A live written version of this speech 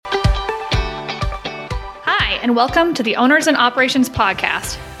and welcome to the Owners and Operations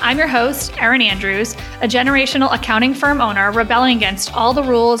Podcast. I'm your host, Erin Andrews, a generational accounting firm owner rebelling against all the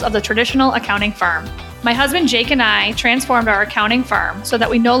rules of the traditional accounting firm. My husband Jake and I transformed our accounting firm so that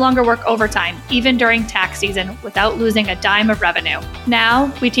we no longer work overtime, even during tax season, without losing a dime of revenue.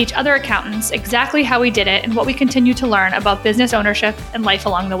 Now, we teach other accountants exactly how we did it and what we continue to learn about business ownership and life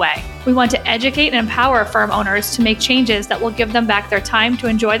along the way. We want to educate and empower firm owners to make changes that will give them back their time to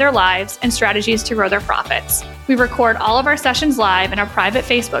enjoy their lives and strategies to grow their profits. We record all of our sessions live in our private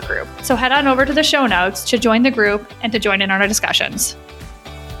Facebook group, so head on over to the show notes to join the group and to join in on our discussions.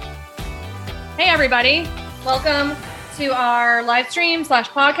 Hey everybody, welcome to our live stream /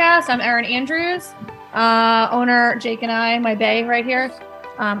 podcast. I'm Erin Andrews, owner Jake and I, my bae right here,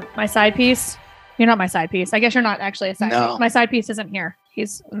 my side piece. You're not my side piece. I guess you're not actually a side piece. My side piece isn't here.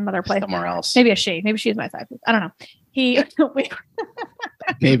 He's in another place. Somewhere else. Maybe a she. Maybe she's my side piece. I don't know.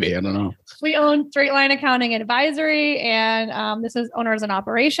 Maybe, I don't know. We own Straight Line Accounting Advisory, and this is Owners and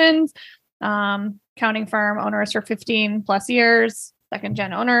Operations, accounting firm owners for 15 plus years. Second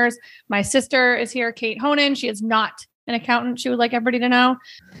gen owners. My sister is here, Kate Honan. She is not an accountant. She would like everybody to know.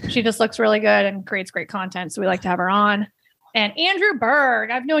 She just looks really good and creates great content. So we like to have her on. And Andrew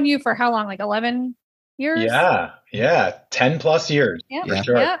Berg, I've known you for how long? Like 11 years? Yeah. 10 plus years. Yeah. For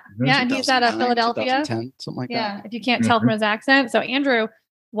sure. Yeah. Yeah. And he's out of Philadelphia. 2010, something like that. Yeah. If you can't tell from his accent. So Andrew,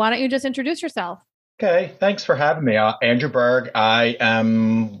 why don't you just introduce yourself? Okay. Thanks for having me. Andrew Berg. I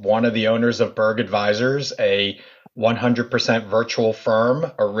am one of the owners of Berg Advisors, a 100% virtual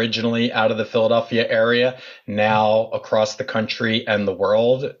firm, originally out of the Philadelphia area, now across the country and the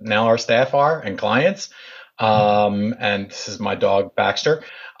world. Now our staff are and clients. And this is my dog, Baxter.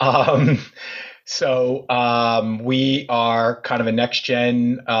 So we are kind of a next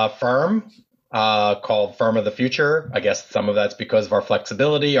gen firm called Firm of the Future. I guess some of that's because of our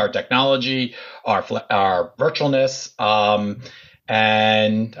flexibility, our technology, our virtualness.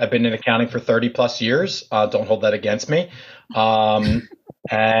 And I've been in accounting for 30 plus years. Don't hold that against me.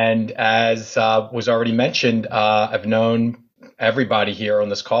 And as was already mentioned, I've known everybody here on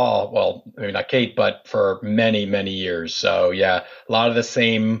this call. Well, maybe not Kate, but for many, many years. So yeah, a lot of the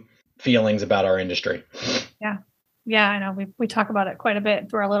same feelings about our industry. Yeah. Yeah, I know. We talk about it quite a bit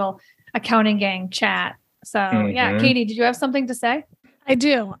through our little accounting gang chat. So yeah, Katie, did you have something to say? I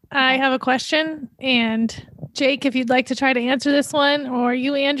do. I have a question. And Jake, if you'd like to try to answer this one, or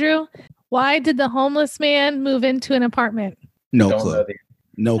you, Andrew, why did the homeless man move into an apartment? No clue.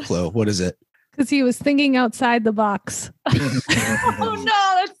 No clue. What is it? Because he was thinking outside the box. Oh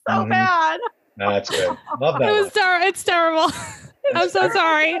no, that's so bad. No, that's good. Love that. It's terrible. I'm so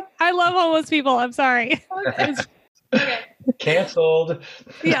sorry. I love homeless people. I'm sorry. Okay. Canceled.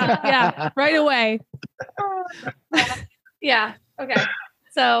 Yeah. Right away. Yeah. Okay.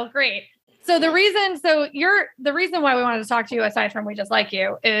 So great. So the reason why we wanted to talk to you, aside from we just like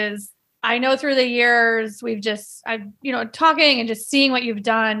you, is I know through the years I've talking and just seeing what you've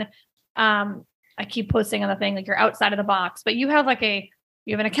done. I keep posting on the thing like you're outside of the box, but you have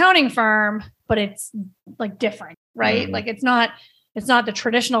you have an accounting firm, but it's like different, right? Like it's not the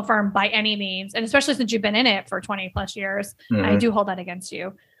traditional firm by any means, and especially since you've been in it for 20 plus years, I do hold that against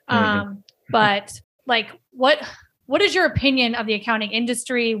you. But like what is your opinion of the accounting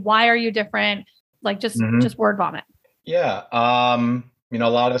industry? Why are you different? Like just word vomit. Yeah. A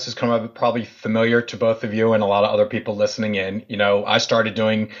lot of this is probably familiar to both of you and a lot of other people listening in. I started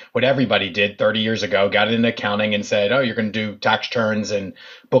doing what everybody did 30 years ago, got into accounting and said, oh, you're going to do tax returns and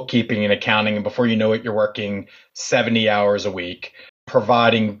bookkeeping and accounting. And before you know it, you're working 70 hours a week,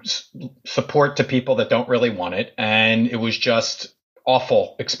 providing support to people that don't really want it. And it was just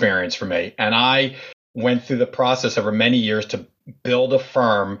awful experience for me. And I went through the process over many years to build a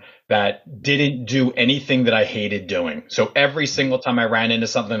firm that didn't do anything that I hated doing. So every single time I ran into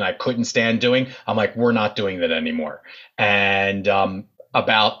something I couldn't stand doing, I'm like, we're not doing that anymore. And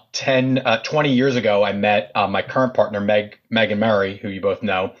about 20 years ago, I met my current partner, Megan Murray, who you both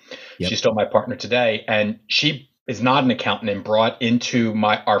know. Yep. She's still my partner today. And she is not an accountant and brought into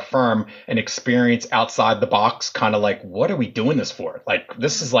our firm an experience outside the box, kind of like, what are we doing this for? Like,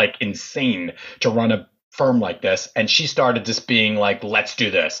 this is like insane to run a firm like this. And she started just being like, let's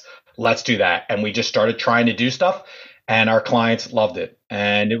do this, let's do that. And we just started trying to do stuff and our clients loved it.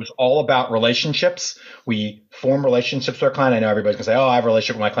 And it was all about relationships. We form relationships with our client. I know everybody's gonna say, oh, I have a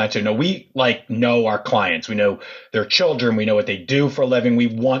relationship with my clients too. No, we know our clients. We know their children. We know what they do for a living. We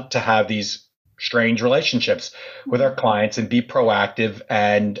want to have these strange relationships with our clients and be proactive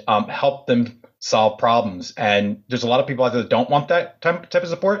and help them solve problems. And there's a lot of people out there that don't want that type of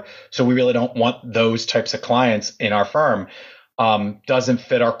support. So we really don't want those types of clients in our firm. Doesn't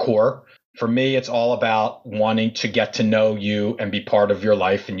fit our core. For me, it's all about wanting to get to know you and be part of your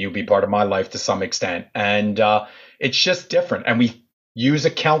life, and you be part of my life to some extent. And it's just different. And we use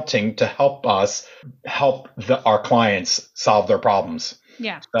accounting to help us help our clients solve their problems.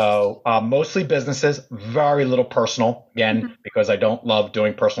 Yeah. So mostly businesses, very little personal, again, because I don't love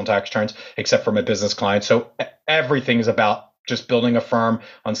doing personal tax returns except for my business clients. So everything is about just building a firm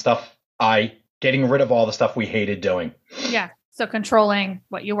on stuff getting rid of all the stuff we hated doing. Yeah. So controlling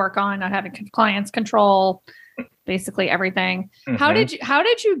what you work on, not having clients control basically everything. Mm-hmm. How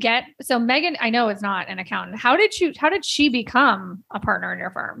did you get, so Megan, I know is not an accountant. How did she become a partner in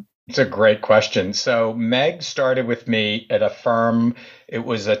your firm? It's a great question. So Meg started with me at a firm. It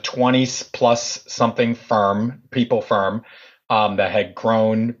was a 20 plus something people firm that had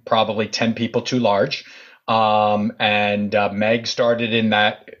grown probably 10 people too large. And Meg started in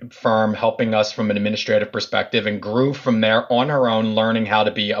that firm helping us from an administrative perspective and grew from there on her own, learning how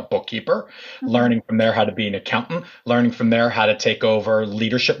to be a bookkeeper, learning from there how to be an accountant, learning from there how to take over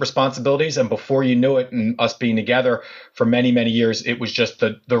leadership responsibilities. And before you knew it, and us being together for many, many years, it was just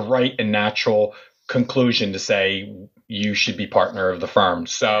the right and natural conclusion to say you should be partner of the firm.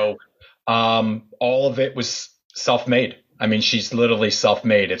 So all of it was self-made. I mean, she's literally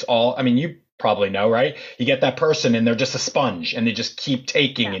self-made. It's all, I mean, you probably know, right? You get that person and they're just a sponge and they just keep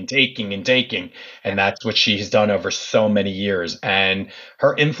taking and taking and taking. And that's what she's done over so many years. And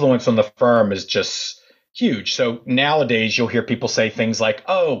her influence on the firm is just huge. So nowadays you'll hear people say things like,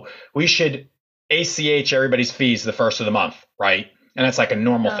 oh, we should ACH everybody's fees the first of the month, right? And that's like a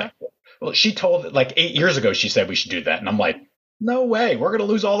normal thing. Well, she told, like 8 years ago, she said we should do that. And I'm like, no way. We're going to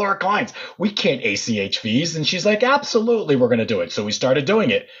lose all our clients. We can't ACH fees. And she's like, absolutely, we're going to do it. So we started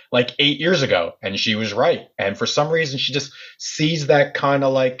doing it like 8 years ago. And she was right. And for some reason, she just sees that kind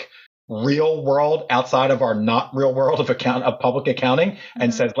of like real world outside of our not real world of public accounting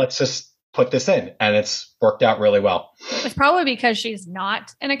and says, let's just put this in. And it's worked out really well. It's probably because she's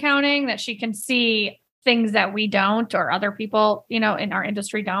not in accounting that she can see things that we don't, or other people, in our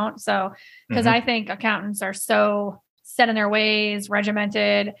industry don't. So, because I think accountants are so set in their ways,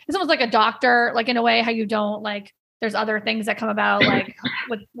 regimented. It's almost like a doctor, like in a way how you don't like, there's other things that come about like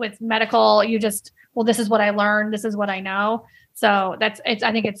with medical, you just, well, this is what I learned. This is what I know. So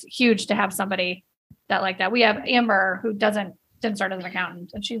I think it's huge to have somebody that like that. We have Amber who didn't start as an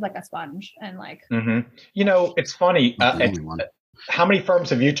accountant, and she's like a sponge and like, it's funny. How many firms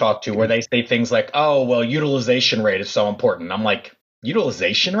have you talked to where they say things like, oh, well, utilization rate is so important. I'm like,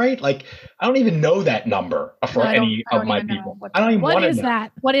 utilization rate? Like, I don't even know that number for any of my people. I don't even want to know.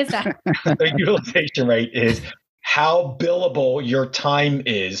 What is that? The utilization rate is how billable your time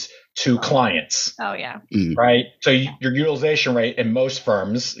is to clients. Oh, yeah. Right? So your utilization rate in most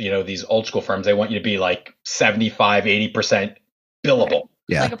firms, these old school firms, they want you to be like 75, 80% billable. Okay.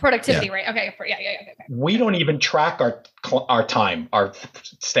 Yeah. Like a productivity rate. Okay. Okay. We don't even track our time, our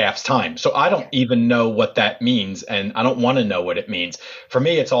staff's time. So I don't even know what that means. And I don't want to know what it means. For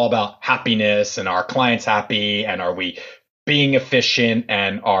me, it's all about happiness and our clients happy. And are we being efficient?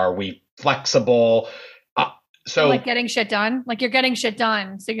 And are we flexible? So like getting shit done, like you're getting shit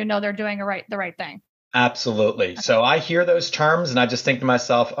done. So, they're doing the right thing. Absolutely. So I hear those terms and I just think to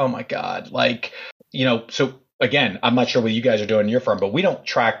myself, oh my God, so again, I'm not sure what you guys are doing in your firm, but we don't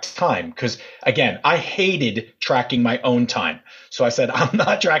track time because, again, I hated tracking my own time. So I said, I'm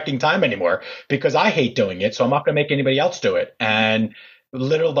not tracking time anymore because I hate doing it. So I'm not going to make anybody else do it. And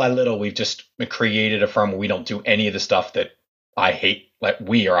little by little, we've just created a firm where we don't do any of the stuff that I hate,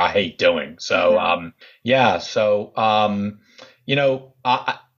 I hate doing. So, I'm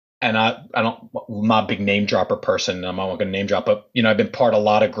not a big name dropper person. I'm not going to name drop, but I've been part of a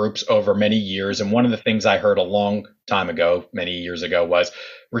lot of groups over many years. And one of the things I heard a long time ago, many years ago, was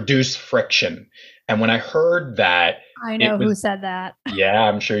reduce friction. And when I heard that, I know who said that. Yeah,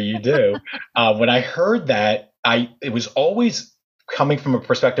 I'm sure you do. When I heard that, it was always coming from a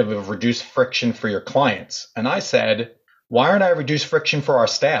perspective of reduce friction for your clients. And I said, why aren't I reduce friction for our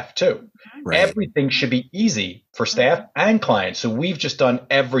staff too? Right. Everything should be easy for staff and clients. So we've just done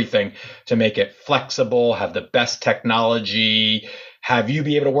everything to make it flexible, have the best technology, have you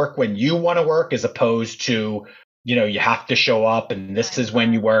be able to work when you want to work as opposed to, you have to show up and this is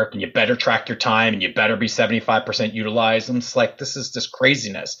when you work and you better track your time and you better be 75% utilized. And it's like, this is just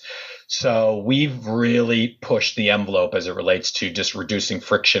craziness. So we've really pushed the envelope as it relates to just reducing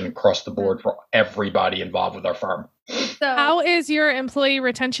friction across the board for everybody involved with our firm. So how is your employee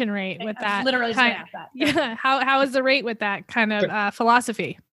retention rate with that? Literally kind, that. Yeah. How is the rate with that kind of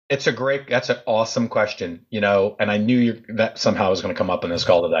philosophy? That's an awesome question, and I knew that somehow was going to come up in this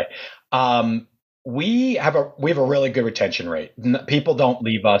call today. we have a really good retention rate. People don't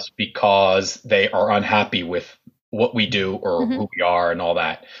leave us because they are unhappy with what we do or who we are and all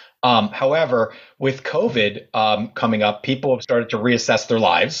that. However, with COVID coming up, people have started to reassess their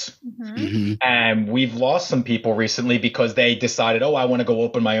lives. And we've lost some people recently because they decided, oh, I want to go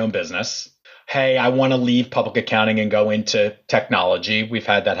open my own business. Hey, I want to leave public accounting and go into technology. We've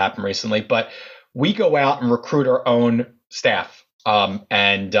had that happen recently, but we go out and recruit our own staff.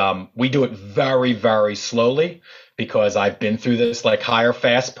 And we do it very, very slowly because I've been through this like hire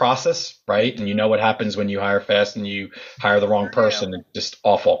fast process, right? And you know what happens when you hire fast and you hire the wrong person. It's just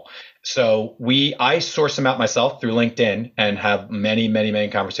awful. So I source them out myself through LinkedIn and have many, many,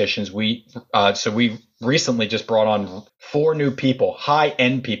 many conversations. So we recently just brought on 4 new people,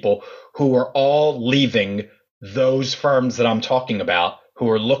 high-end people who are all leaving those firms that I'm talking about, who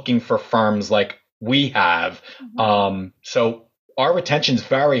are looking for firms like we have. So our retention is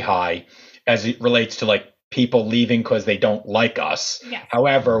very high as it relates to like people leaving because they don't like us. Yes.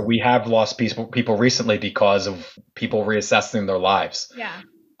 However, we have lost people recently because of people reassessing their lives. Yeah.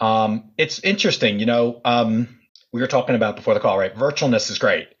 It's interesting, we were talking about before the call, right? Virtualness is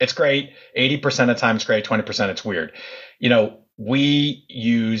great. It's great. 80% of the time it's great. 20% it's weird. We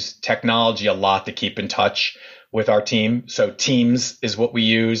use technology a lot to keep in touch with our team. So Teams is what we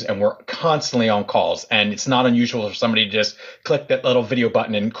use, and we're constantly on calls. And it's not unusual for somebody to just click that little video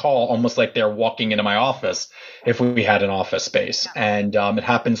button and call almost like they're walking into my office if we had an office space. And it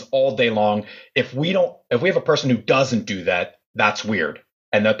happens all day long. If we have a person who doesn't do that, that's weird.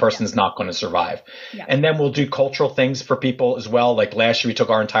 And that person's not going to survive. Yeah. And then we'll do cultural things for people as well. Like last year, we took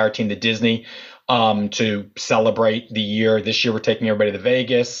our entire team to Disney to celebrate the year. This year, we're taking everybody to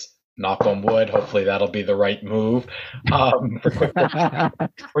Vegas. Knock on wood. Hopefully, that'll be the right move. For QuickBooks,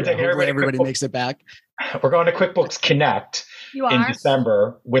 we're taking everybody makes it back. We're going to QuickBooks Connect in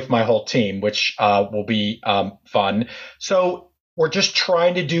December with my whole team, which will be fun. So we're just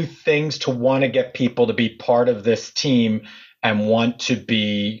trying to do things to want to get people to be part of this team and want to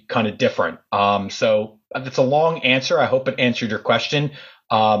be kind of different. So it's a long answer. I hope it answered your question.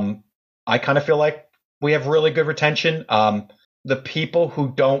 I kind of feel like we have really good retention. The people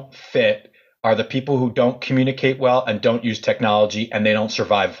who don't fit are the people who don't communicate well and don't use technology, and they don't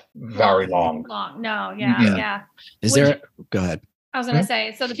survive very long. No, yeah. Go ahead. I was going to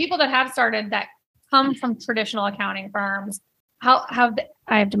say, so the people that have started that come from traditional accounting firms, I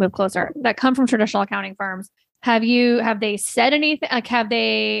have to move closer, that come from traditional accounting firms, have they said anything? Like, have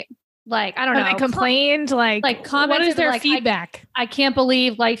they, like, I don't know. Have they complained? Like commented, what is their feedback? I can't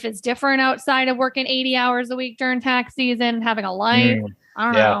believe life is different outside of working 80 hours a week during tax season, having a life. I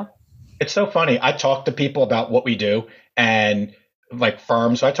don't know. It's so funny. I talk to people about what we do and like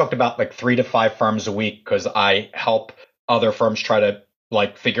firms. So I talked about like 3 to 5 firms a week because I help other firms try to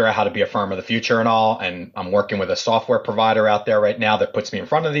like figure out how to be a firm of the future and all. And I'm working with a software provider out there right now that puts me in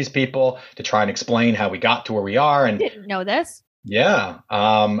front of these people to try and explain how we got to where we are. And I didn't know this. Yeah.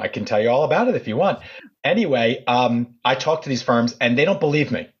 I can tell you all about it if you want. Anyway, I talk to these firms and they don't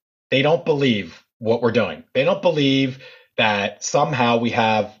believe me. They don't believe what we're doing. They don't believe that somehow we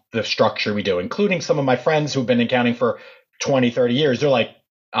have the structure we do, including some of my friends who've been in accounting for 20, 30 years. They're like,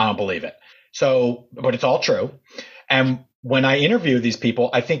 I don't believe it. So, but it's all true. And when I interview these people,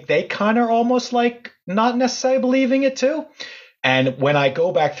 I think they kind of almost like not necessarily believing it too. And when I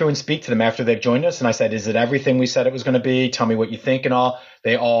go back through and speak to them after they've joined us and I said, is it everything we said it was going to be? Tell me what you think and all.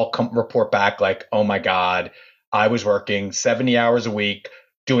 They all report back like, oh my God, I was working 70 hours a week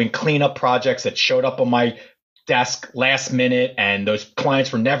doing cleanup projects that showed up on my desk last minute. And those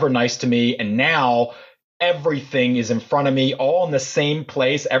clients were never nice to me. And now everything is in front of me, all in the same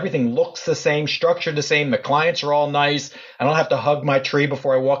place. Everything looks the same, structured the same. The clients are all nice. I don't have to hug my tree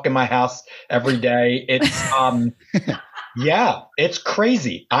before I walk in my house every day. It's, yeah, it's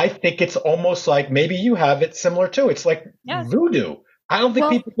crazy. I think it's almost like maybe you have it similar too. It's like voodoo. I don't think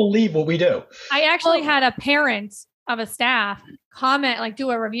people believe what we do. I actually had a parent of a staff comment, like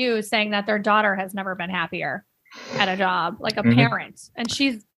do a review saying that their daughter has never been happier at a job, like a parent. And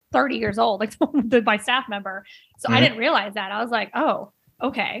she's 30 years old, like my staff member. So I didn't realize that. I was like, oh,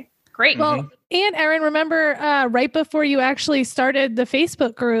 okay, great. Well, and Erin, remember right before you actually started the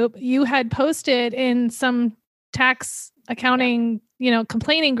Facebook group, you had posted in some tax accounting,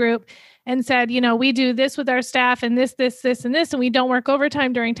 complaining group and said, we do this with our staff and this, and this, and we don't work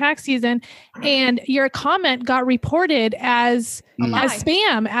overtime during tax season. And your comment got reported as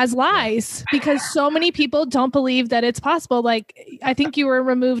spam, as lies, because so many people don't believe that it's possible. Like, I think you were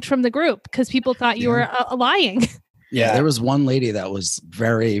removed from the group because people thought you were lying. Yeah. There was one lady that was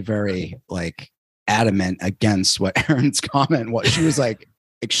very, very like adamant against what Erin's comment was. She was like,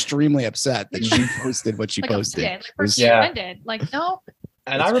 extremely upset that she posted what she like posted. offended. Like, no.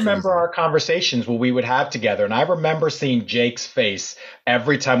 And I remember crazy. our conversations what we would have together. And I remember seeing Jake's face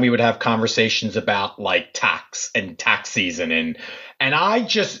every time we would have conversations about like tax and tax season. And I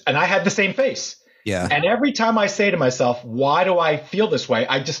had the same face. Yeah. And every time I say to myself, why do I feel this way?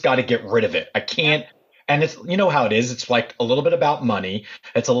 I just got to get rid of it. I can't. And it's, you know how it is. It's like a little bit about money.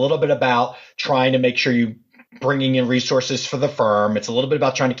 It's a little bit about trying to make sure you bringing in resources for the firm. It's a little bit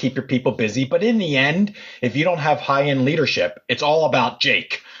about trying to keep your people busy. But in the end, if you don't have high-end leadership, it's all about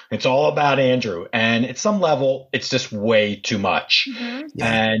Jake. It's all about Andrew. And at some level, it's just way too much. Mm-hmm.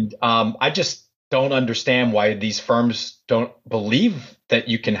 Yeah. And I just don't understand why these firms don't believe that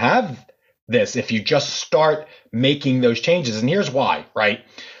you can have this if you just start making those changes. And here's why, right?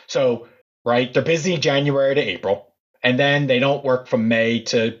 So, right, they're busy January to April. And then they don't work from May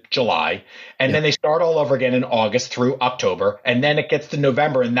to July. And then they start all over again in August through October. And then it gets to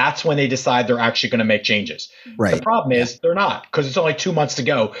November. And that's when they decide they're actually going to make changes. Right. The problem is they're not, because it's only 2 months to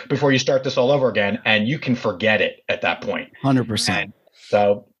go before you start this all over again. And you can forget it at that point. 100%.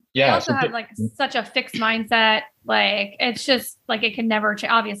 So, yeah. I also have like such a fixed mindset. Like, it's just like it can never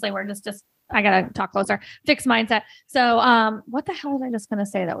change. Obviously, we're just I gotta talk closer. Fixed mindset. So, what the hell was I just gonna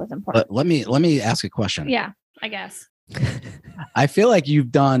say that was important? Let me ask a question. Yeah, I guess. I feel like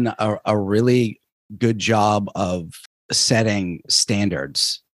you've done a really good job of setting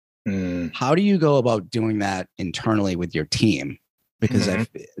standards. How do you go about doing that internally with your team? Because I've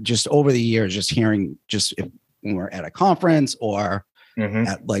just over the years, just hearing when we're at a conference or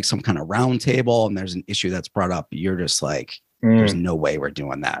at like some kind of round table and there's an issue that's brought up, you're just like, there's no way we're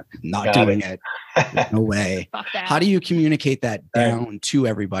doing that. Not doing it. There's no way. How do you communicate that down to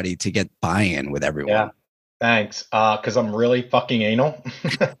everybody to get buy-in with everyone? Yeah. Thanks. Because I'm really fucking anal.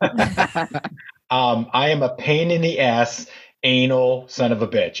 I am a pain in the ass, anal son of a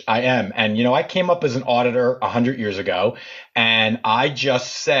bitch. I am. And, I came up as an auditor 100 years ago, and I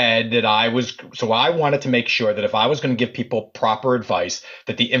just said that I wanted to make sure that if I was going to give people proper advice,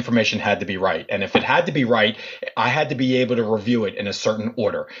 that the information had to be right. And if it had to be right, I had to be able to review it in a certain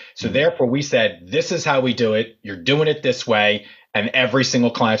order. So therefore, we said, this is how we do it. You're doing it this way. And every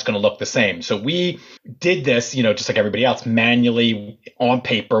single client's going to look the same. So we did this, just like everybody else, manually on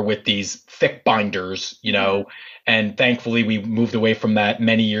paper with these thick binders, and thankfully we moved away from that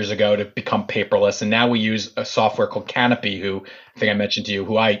many years ago to become paperless. And now we use a software called Canopy, who I think I mentioned to you,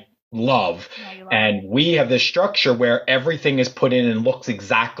 who I love. And we have this structure where everything is put in and looks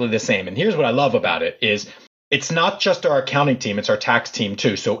exactly the same. And here's what I love about it is it's not just our accounting team, it's our tax team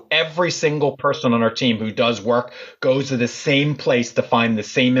too. So every single person on our team who does work goes to the same place to find the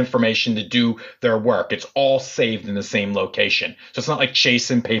same information to do their work. It's all saved in the same location. So it's not like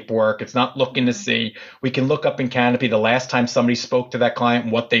chasing paperwork. It's not looking to see. We can look up in Canopy the last time somebody spoke to that client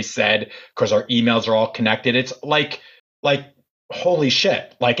and what they said, because our emails are all connected. It's like holy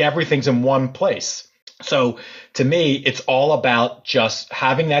shit, like everything's in one place. So to me, it's all about just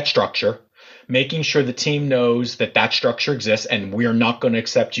having that structure, making sure the team knows that structure exists, and we're not going to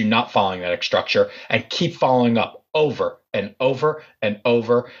accept you not following that structure, and keep following up over and over and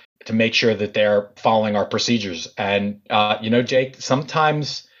over to make sure that they're following our procedures. And, Jake,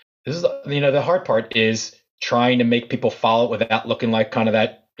 sometimes this is, the hard part is trying to make people follow it without looking like kind of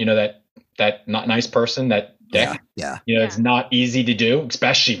that, that not nice person, that dick. Yeah. It's not easy to do,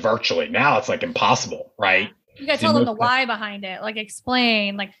 especially virtually. Now it's like impossible, right? You got to tell them the why behind it, like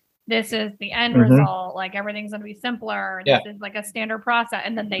explain, like, this is the end result. Like everything's going to be simpler. This is like a standard process.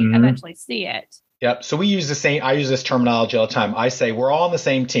 And then they eventually see it. Yep. So I use this terminology all the time. I say we're all on the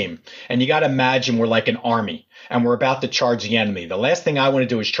same team, and you got to imagine we're like an army and we're about to charge the enemy. The last thing I want to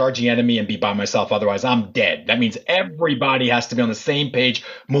do is charge the enemy and be by myself. Otherwise I'm dead. That means everybody has to be on the same page,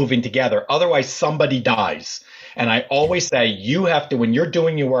 moving together. Otherwise somebody dies. And I always say you have to, when you're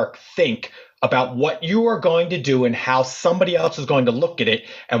doing your work, think about what you are going to do and how somebody else is going to look at it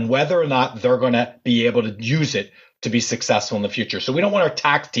and whether or not they're going to be able to use it to be successful in the future. So we don't want our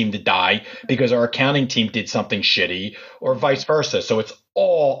tax team to die because our accounting team did something shitty, or vice versa. So it's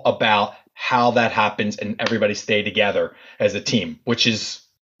all about how that happens and everybody stay together as a team, which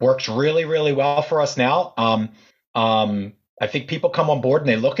works really, really well for us now. I think people come on board and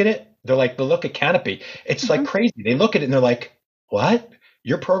they look at it. They look at Canopy. It's like crazy. They look at it and they're like, what?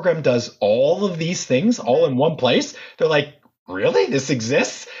 Your program does all of these things all in one place? They're like, really? This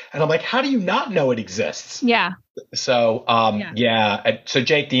exists? And I'm like, how do you not know it exists? Yeah. So, So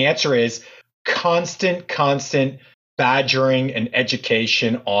Jake, the answer is constant badgering and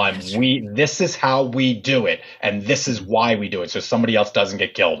education on this is how we do it and this is why we do it so somebody else doesn't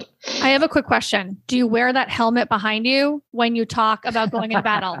get killed. I have a quick question. Do you wear that helmet behind you when you talk about going into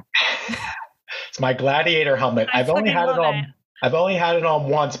battle? It's my gladiator helmet. I've only had it on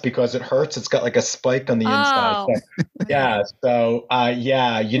once because it hurts. It's got like a spike on the inside. So,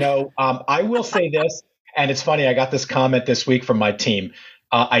 I will say this, and it's funny. I got this comment this week from my team.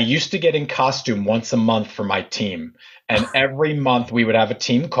 I used to get in costume once a month for my team. And every month we would have a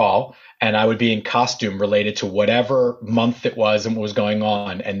team call and I would be in costume related to whatever month it was and what was going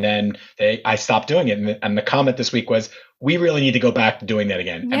on. And then I stopped doing it. And the comment this week was, we really need to go back to doing that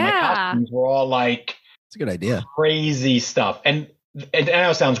again. Yeah. And my costumes were all like, it's a good idea. Crazy stuff. And I know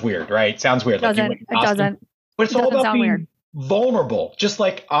it sounds weird, right? It sounds weird. It doesn't. But it's all about being weird. Vulnerable. Just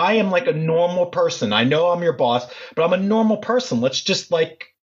like I am like a normal person. I know I'm your boss, but I'm a normal person. Let's just like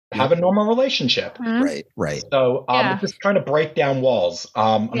have a normal relationship. Mm-hmm. Right. So it's just trying to break down walls.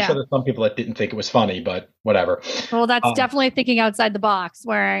 I'm sure there's some people that didn't think it was funny, but whatever. Well, that's definitely thinking outside the box,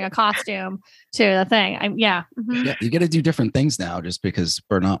 wearing a costume to the thing. Mm-hmm. Yeah, you got to do different things now just because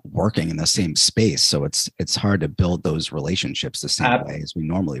we're not working in the same space. So it's hard to build those relationships the same way as we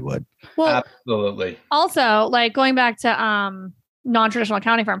normally would. Well, absolutely. Also, like going back to non-traditional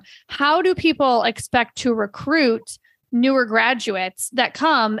accounting firm, how do people expect to recruit newer graduates that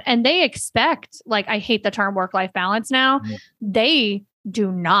come and they expect, like, I hate the term work-life balance now. Mm-hmm. They do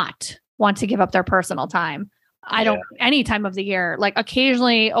not want to give up their personal time. I don't, any time of the year, like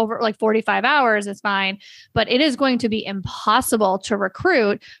occasionally over like 45 hours is fine, but it is going to be impossible to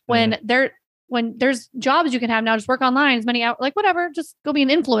recruit when there's jobs you can have now, just work online as many hours, like whatever, just go be an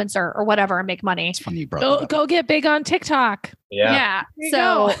influencer or whatever and make money. It's funny you brought go get big on TikTok. Yeah.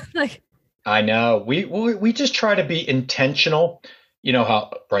 So like, I know we just try to be intentional, you know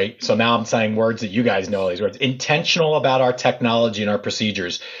how, right? So now I'm saying words that you guys know, these words, intentional about our technology and our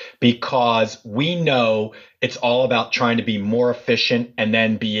procedures, because we know it's all about trying to be more efficient and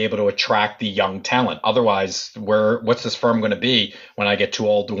then be able to attract the young talent. Otherwise, what's this firm going to be when I get too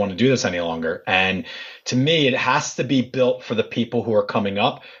old to want to do this any longer? And to me, it has to be built for the people who are coming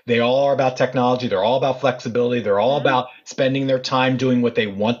up. They all are about technology. They're all about flexibility. They're all about spending their time doing what they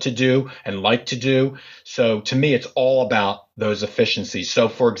want to do and like to do. So to me, it's all about those efficiencies. So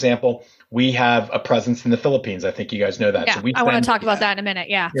for example, we have a presence in the Philippines. I think you guys know that. Yeah, so I want to talk about that in a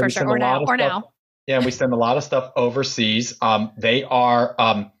minute. Yeah, for sure. Or now. Yeah, we send a lot of stuff overseas. They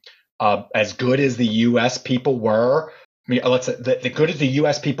are as good as the U.S. people were. I mean, let's say the good as the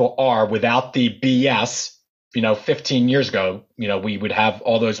U.S. people are without the BS. 15 years ago, we would have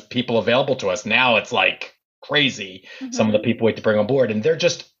all those people available to us. Now it's like crazy. Mm-hmm. Some of the people we have to bring on board, and they're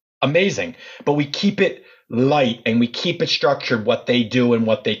just amazing. But we keep it light and we keep it structured, what they do and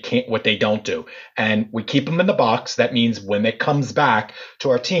what they don't do. And we keep them in the box. That means when it comes back to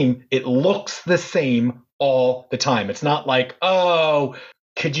our team, it looks the same all the time. It's not like, oh,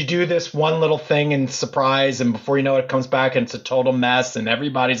 could you do this one little thing and surprise? And before you know it, comes back and it's a total mess. And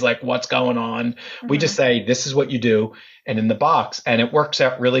everybody's like, what's going on? Mm-hmm. We just say, this is what you do. And in the box, and it works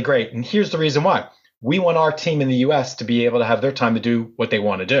out really great. And here's the reason why. We want our team in the US to be able to have their time to do what they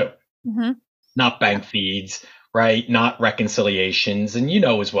want to do. Mm-hmm. Not bank feeds, right? Not reconciliations. And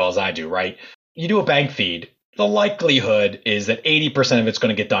as well as I do, right? You do a bank feed, the likelihood is that 80% of it's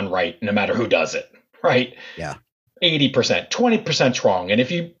going to get done right, no matter who does it, right? Yeah. 80%, 20% wrong. And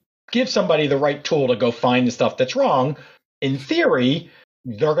if you give somebody the right tool to go find the stuff that's wrong, in theory,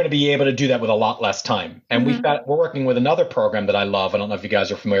 they're going to be able to do that with a lot less time. And we're working with another program that I love. I don't know if you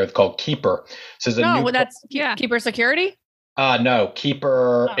guys are familiar with, called Keeper. So that's Keeper Security. No,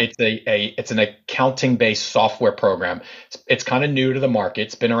 Keeper. Oh. It's an accounting based software program. It's kind of new to the market.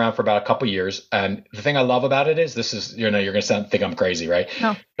 It's been around for about a couple of years. And the thing I love about it is you're going to think I'm crazy, right?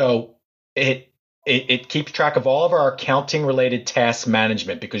 No. So it keeps track of all of our accounting related task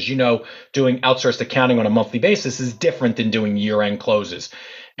management, because doing outsourced accounting on a monthly basis is different than doing year end closes.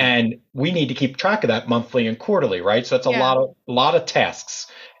 And we need to keep track of that monthly and quarterly, right? So it's a lot of tasks.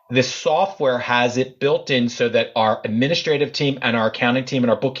 This software has it built in so that our administrative team and our accounting team and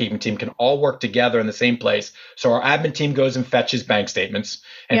our bookkeeping team can all work together in the same place. So our admin team goes and fetches bank statements,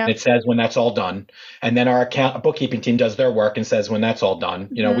 and it says when that's all done. And then our bookkeeping team does their work and says when that's all done.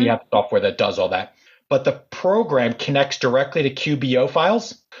 We have software that does all that. But the program connects directly to QBO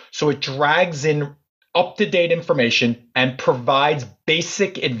files. So it drags in up-to-date information and provides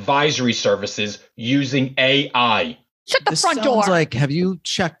basic advisory services using AI. Shut the front door. Sounds like, have you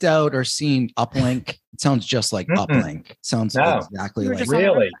checked out or seen Uplink? It sounds just like Uplink. It sounds exactly like.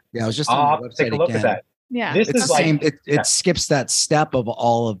 Really? Yeah, I was just on the website take a look again. at that. Yeah. This It's is the like same. It skips that step of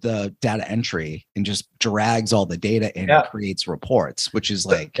all of the data entry and just drags all the data in and creates reports, which is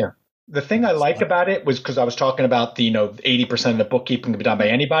like. Yeah. The thing I like about it was because I was talking about the 80% of the bookkeeping can be done by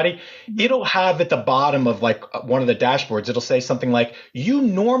anybody. It'll have at the bottom of like one of the dashboards, it'll say something like, you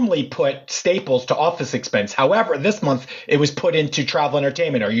normally put staples to office expense. However, this month it was put into travel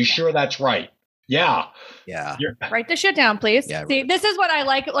entertainment. Are you sure that's right? Yeah. Yeah. Write the shit down, please. Yeah, See, this is what I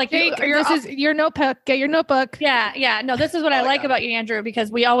like. Like, Jake, this is your notebook. Get your notebook. Yeah. Yeah. No, this is what I like about you, Andrew, because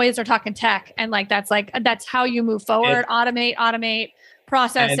we always are talking tech, and that's how you move forward. Automate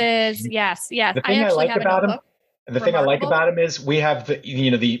processes. Yes. Yes. The thing I like about him. The thing I like about him is we have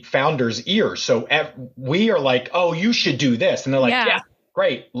the founder's ears. So we are like, oh, you should do this. And they're like, yeah,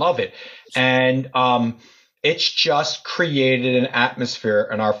 great. Love it. And it's just created an atmosphere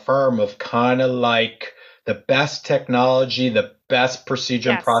in our firm of kind of like the best technology, the best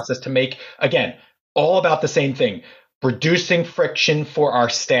procedure and process to make, again, all about the same thing. Reducing friction for our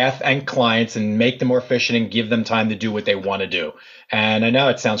staff and clients and make them more efficient and give them time to do what they want to do. And I know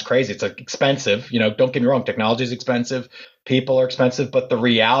it sounds crazy. It's like expensive. Don't get me wrong. Technology is expensive. People are expensive. But the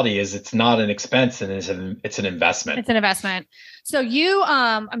reality is it's not an expense and it's an investment. It's an investment. So you,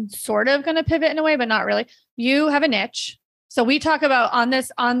 I'm sort of going to pivot in a way, but not really. You have a niche. So we talk about on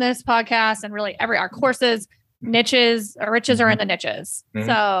this podcast and really our courses, niches, riches are in the niches. Mm-hmm.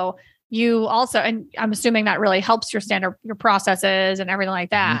 So you also, and I'm assuming that really helps your processes and everything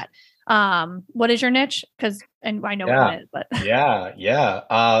like that. Mm-hmm. What is your niche? And I know what it is, but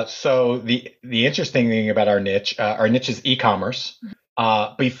yeah. So the interesting thing about our niche is e-commerce.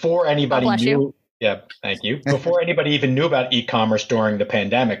 Before anybody knew, thank you. Before anybody even knew about e-commerce during the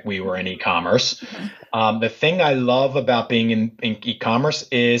pandemic, we were in e-commerce. Mm-hmm. The thing I love about being in e-commerce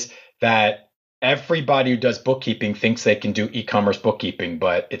is that everybody who does bookkeeping thinks they can do e-commerce bookkeeping,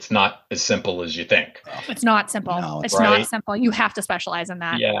 but it's not as simple as you think. It's not simple. No, it's not simple. You have to specialize in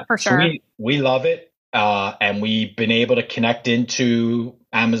that. Yeah, for sure. So we love it. And we've been able to connect into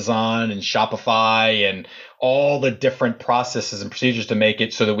Amazon and Shopify and all the different processes and procedures to make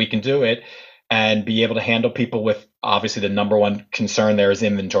it so that we can do it and be able to handle people with, obviously the number one concern there is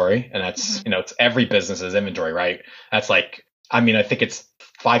inventory. And that's, it's every business's inventory, right? That's like, I think it's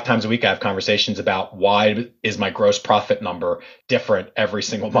 5 times a week I have conversations about why is my gross profit number different every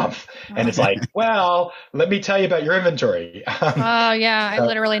single month. And it's like, well, let me tell you about your inventory. I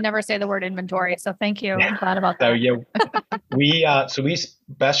literally never say the word inventory. So thank you. I'm glad about that. So we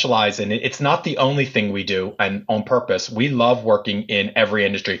specialize in it. It's not the only thing we do, and on purpose. We love working in every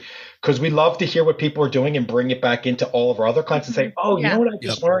industry because we love to hear what people are doing and bring it back into all of our other clients and say, oh, you know what I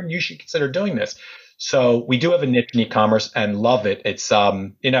just learned? You should consider doing this. So we do have a niche in e-commerce and love it. It's,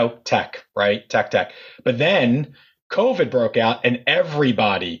 tech, right? Tech. But then COVID broke out and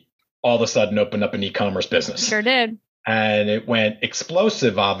everybody all of a sudden opened up an e-commerce business. Sure did. And it went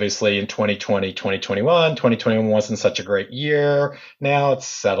explosive, obviously, in 2020, 2021. 2021 wasn't such a great year. Now it's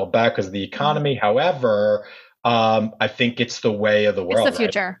settled back because of the economy. However, I think it's the way of the world. It's the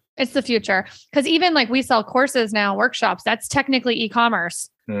future. Right? It's the future. Because even like we sell courses now, workshops, that's technically e-commerce.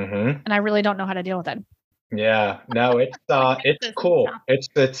 Mm-hmm. And I really don't know how to deal with it. Yeah, no, it's cool.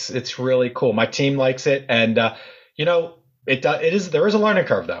 It's really cool. My team likes it. And, there is a learning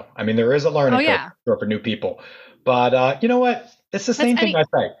curve though. There is a learning curve for new people, but you know what? It's the same thing I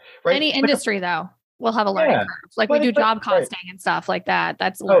say, right? Any industry though will have a learning curve. Like we do job costing and stuff like that.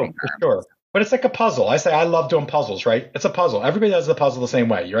 That's a learning curve. For sure. But it's like a puzzle. I say I love doing puzzles, right? It's a puzzle. Everybody does the puzzle the same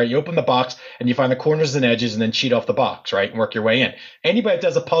way, right? You open the box and you find the corners and edges and then cheat off the box, right? And work your way in. Anybody that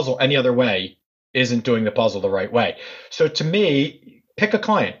does a puzzle any other way isn't doing the puzzle the right way. So to me, pick a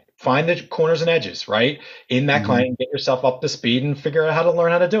client, find the corners and edges, right? In that client, get yourself up to speed and figure out how to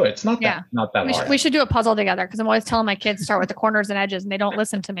learn how to do it. It's not that hard. We should do a puzzle together because I'm always telling my kids to start with the corners and edges and they don't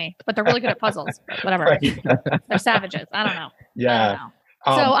listen to me, but they're really good at puzzles. Whatever. Right. They're savages. I don't know. Yeah.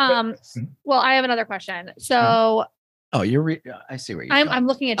 Well, I have another question. So, I see what you're. I'm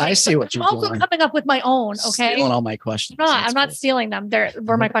looking at. I see what you're doing. I'm also coming up with my own. Okay, stealing all my questions. I'm not stealing them.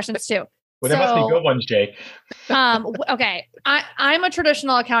 Were my questions too. Well, there must be good ones, Jake. Okay, I'm a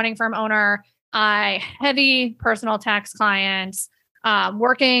traditional accounting firm owner. Heavy personal tax clients.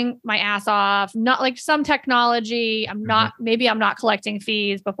 Working my ass off. Not like some technology. Maybe I'm not collecting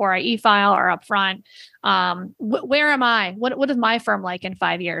fees before I e-file or upfront. Where am I? What is my firm like in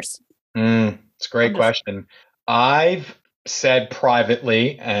 5 years? It's a great question. I've said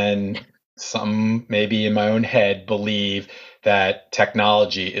privately, and some maybe in my own head believe that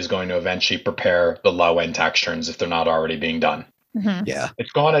technology is going to eventually prepare the low end tax returns if they're not already being done. Yeah.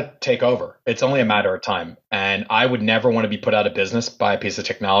 It's going to take over. It's only a matter of time. And I would never want to be put out of business by a piece of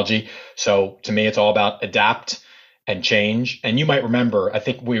technology. So to me, it's all about adapt and change. And you might remember,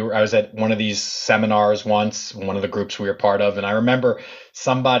 I was at one of these seminars once, one of the groups we were part of. And I remember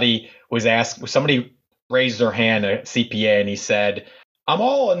somebody raised their hand, a CPA, and he said, I'm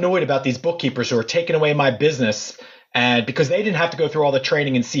all annoyed about these bookkeepers who are taking away my business, and because they didn't have to go through all the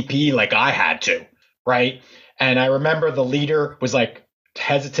training in CPE like I had to, right? And I remember the leader was like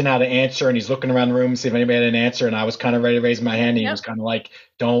hesitant how to answer, and he's looking around the room to see if anybody had an answer. And I was kind of ready to raise my hand, and he was kind of like,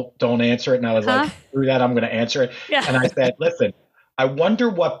 don't answer it. And I was like, through that, I'm going to answer it. Yeah. And I said, listen, I wonder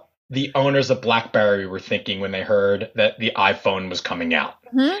what the owners of BlackBerry were thinking when they heard that the iPhone was coming out.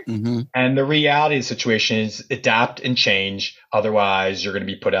 And the reality of the situation is adapt and change. Otherwise, you're going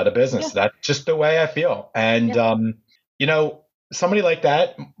to be put out of business. That's just the way I feel. And, somebody like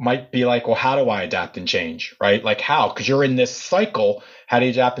that might be like, well, how do I adapt and change? Right? Like how? Because you're in this cycle. How do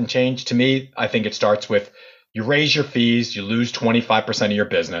you adapt and change? To me, I think it starts with you raise your fees, you lose 25% of your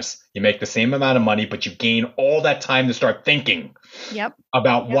business, you make the same amount of money, but you gain all that time to start thinking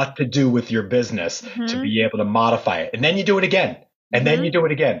about what to do with your business to be able to modify it. And then you do it again. And then you do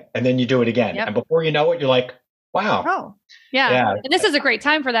it again. And then you do it again. And before you know it, you're like, wow. Oh, yeah. And this is a great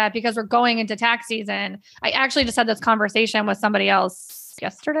time for that because we're going into tax season. I actually just had this conversation with somebody else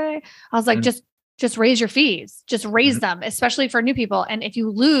yesterday. I was like, just raise your fees, just raise them, especially for new people. And if you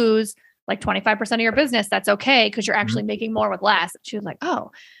lose like 25% of your business, that's okay. Cause you're actually making more with less. She was like,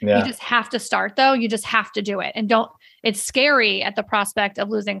 oh, you just have to start though. You just have to do it. And it's scary at the prospect of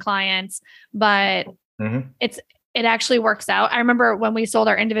losing clients, but it actually works out. I remember when we sold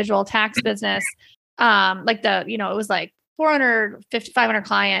our individual tax business, it was like 400, 500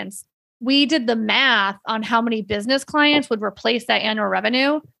 clients. We did the math on how many business clients would replace that annual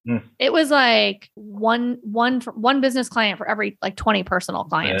revenue. It was like one business client for every like 20 personal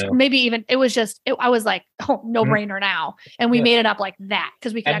clients, or maybe even I was like, oh, no brainer now. And we made it up like that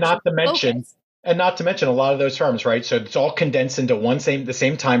because we could not to mention a lot of those firms, right? So it's all condensed into the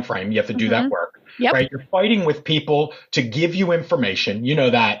same time frame. You have to do that work, right? You're fighting with people to give you information. You know,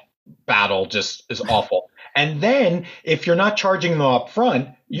 that battle just is awful. And then if you're not charging them up front,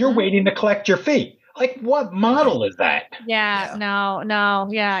 you're waiting to collect your fee. Like, what model is that? No.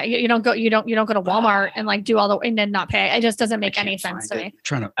 Yeah. You don't go to Walmart and like do all the, and then not pay. It just doesn't make any sense to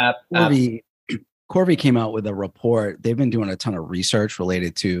me. Corby came out with a report. They've been doing a ton of research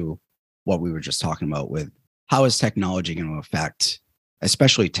related to what we were just talking about with how is technology going to affect,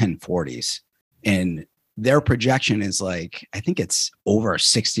 especially 1040s. And their projection is like, I think it's over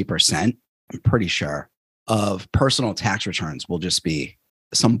 60%. I'm pretty sure of personal tax returns will just be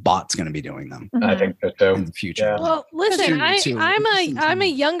some bot's going to be doing them. I think so too in the future. Yeah. Well, listen, I'm a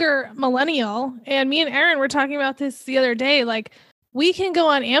younger millennial, and me and Aaron were talking about this the other day. Like, we can go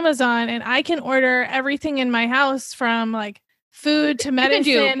on Amazon and I can order everything in my house from like food to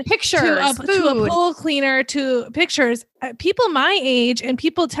medicine, pictures, to a pool cleaner, to pictures. People my age and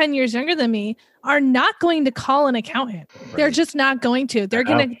people 10 years younger than me are not going to call an accountant. Right. They're just not going to. They're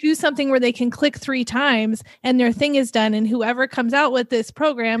going to do something where they can click 3 times and their thing is done. And whoever comes out with this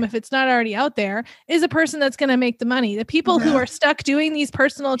program, if it's not already out there, is a person that's going to make the money. The people who are stuck doing these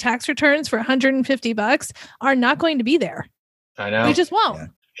personal tax returns for $150 are not going to be there. I know. They just won't.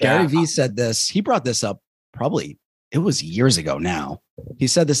 Gary Vee said this. He brought this up probably, it was years ago now. He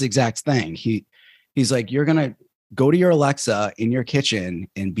said this exact thing. He's like, you're going to go to your Alexa in your kitchen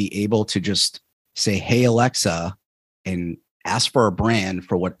and be able to just say, hey, Alexa, and ask for a brand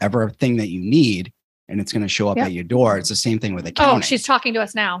for whatever thing that you need. And it's going to show up at your door. It's the same thing with accounting. Oh, she's talking to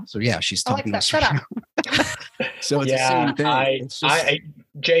us now. So yeah, she's talking Alexa, to us right now. So it's the same thing.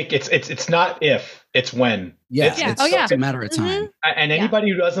 Jake, it's not if, it's when. It's a matter of time. And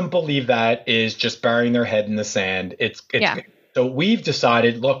anybody who doesn't believe that is just burying their head in the sand. So we've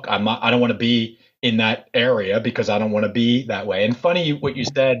decided, look, I don't want to be in that area because I don't want to be that way. And funny what you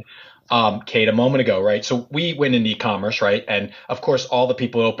said, Kate, a moment ago, right? So we went into e-commerce, right? And of course, all the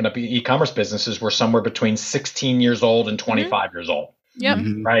people who opened up e-commerce businesses were somewhere between 16 years old and 25 years old. Yep.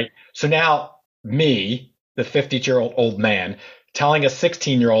 Right. So now me, the 50-year-old old man, telling a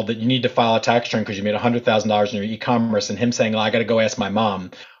 16-year-old that you need to file a tax return because you made $100,000 in your e-commerce, and him saying, I got to go ask my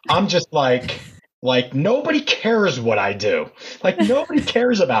mom. I'm just like nobody cares what I do. Like nobody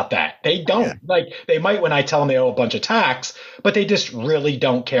cares about that. They don't. Yeah. Like they might when I tell them they owe a bunch of tax, but they just really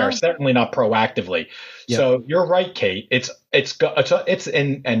don't care. No. Certainly not proactively. Yeah. So you're right, Kate. It's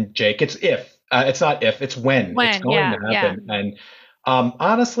and Jake. It's if. It's not if. It's when. It's going to happen. Yeah. And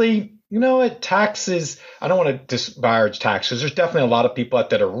honestly, You know what? Taxes, I don't want to disparage taxes. There's definitely a lot of people out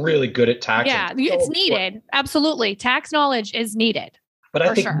there that are really good at taxes. Yeah, it's needed. Absolutely. Tax knowledge is needed. But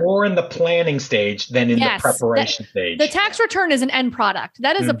I think more in the planning stage than in the preparation stage. The tax return is an end product.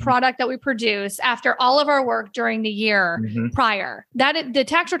 That is a product that we produce after all of our work during the year prior. The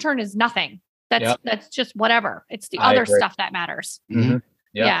tax return is nothing. That's just whatever. It's the other stuff that matters.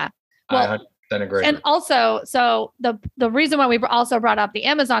 Yeah. Well, I 100% agree. And also, so the reason why we also brought up the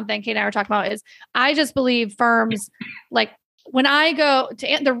Amazon thing Kate and I were talking about is I just believe firms, like when I go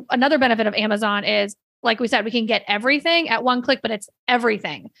to another benefit of Amazon is, like we said, we can get everything at one click, but it's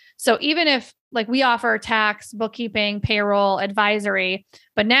everything. So even if like we offer tax, bookkeeping, payroll, advisory,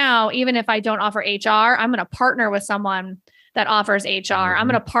 but now even if I don't offer HR, I'm going to partner with someone that offers HR. I'm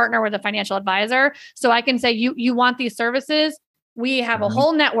going to partner with a financial advisor. So I can say, you want these services? We have a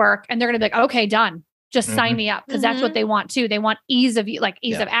whole network, and they're going to be like, okay, done. Just sign me up, because that's what they want too. They want ease of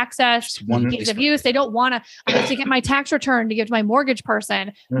of access, ease of use. They don't want to, I have to get my tax return to give to my mortgage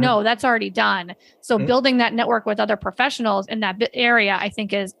person. No, that's already done. So building that network with other professionals in that area, I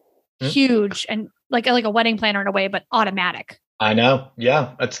think is huge, and like a wedding planner in a way, but automatic. I know.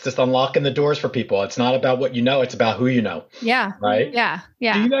 Yeah. It's just unlocking the doors for people. It's not about what you know. It's about who you know. Yeah. Right. Yeah.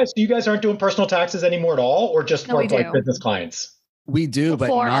 Yeah. Do you guys aren't doing personal taxes anymore at all, or just for like business clients? We do, but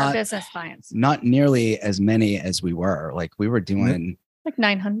for not our business clients, not nearly as many as we were. Like we were doing like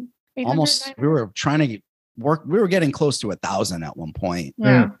 900, almost. 900. We were trying to work. We were getting close to 1,000 at one point.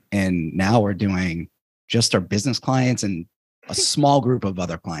 Yeah. And now we're doing just our business clients and a small group of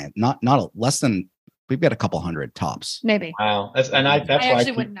other clients. Not less than. We've got a couple hundred tops. Maybe. Wow. That's why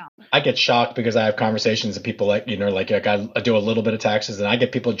wouldn't know. I get shocked because I have conversations with people like, I do a little bit of taxes, and I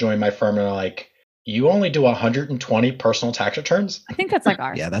get people join my firm and they're like, you only do 120 personal tax returns? I think that's like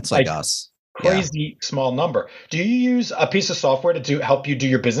ours. Yeah, that's like us. Crazy small number. Do you use a piece of software to help you do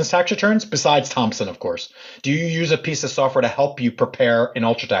your business tax returns besides Thompson, of course? Do you use a piece of software to help you prepare an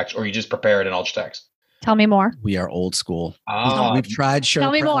UltraTax, or you just prepare it in UltraTax? Tell me more. We are old school. We've tried SurePrep.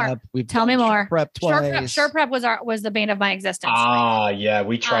 Tell me more. Tell me more. SurePrep twice. SurePrep was the bane of my existence. Yeah,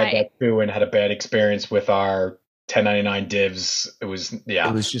 we tried that too and had a bad experience with our 1099 divs. It was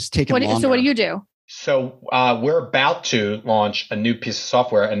just taking longer. So what do you do? So we're about to launch a new piece of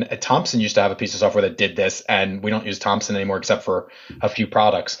software, and Thompson used to have a piece of software that did this, and we don't use Thompson anymore except for a few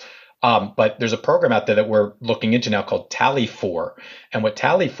products. But there's a program out there that we're looking into now called Tally4. And what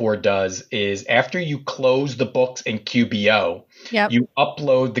Tally4 does is after you close the books in QBO, you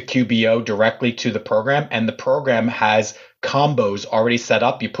upload the QBO directly to the program, and the program has combos already set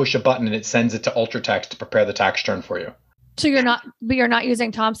up. You push a button and it sends it to UltraTax to prepare the tax return for you. So you're not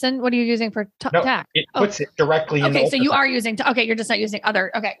using Thompson? What are you using for tax? It puts it directly in. Okay, so you are using. You're just not using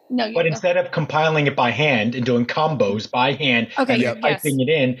other. Okay, no. But instead of compiling it by hand and doing combos by hand, and typing it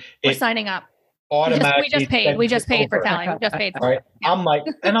in, we're signing up. Automatically, we just paid for Tally. We just paid for right? it. Yeah.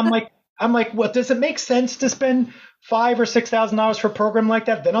 I'm like, what? Does it make sense to spend $5,000 or $6,000 for a program like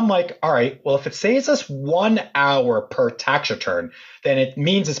that? Then I'm like, all right, well, if it saves us 1 hour per tax return, then it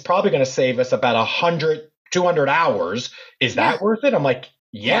means it's probably going to save us about 100. 200 hours. Is that worth it? I'm like,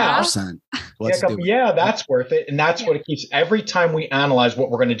 yeah. That's worth it. And that's what it keeps. Every time we analyze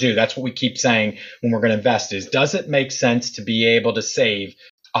what we're going to do, that's what we keep saying when we're going to invest is, does it make sense to be able to save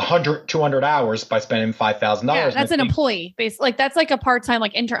 100, 200 hours by spending $5,000? Yeah, that's an employee base. Like that's like a part-time,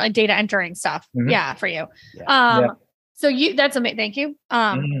 like data entering stuff. Yeah. For you. So that's amazing. Thank you.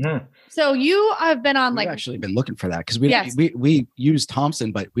 So you have been on We've actually been looking for that because we use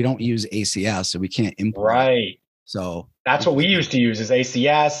Thompson, but we don't use ACS, so we can't import. Right. So that's what we used to use is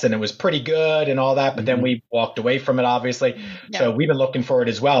ACS, and it was pretty good and all that. But then we walked away from it, obviously. Yeah. So we've been looking for it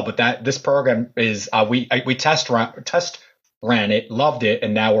as well. But this program is we test ran it, loved it,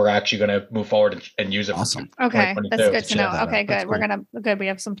 and now we're actually going to move forward and use it. Awesome. Okay, that's good to know. Okay, good. We're good. We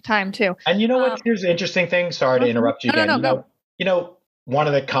have some time too. And you know what? Here's the interesting thing. Sorry to interrupt you again. No. One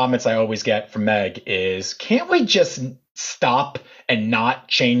of the comments I always get from Meg is, can't we just stop and not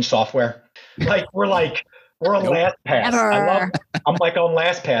change software? Like we're on LastPass. I'm like on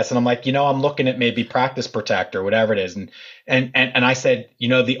LastPass, and I'm like, I'm looking at maybe Practice Protect or whatever it is, and I said,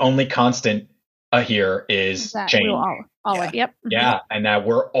 the only constant here is change. Always. Yep. Yeah. And now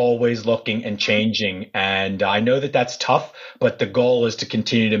we're always looking and changing. And I know that that's tough, but the goal is to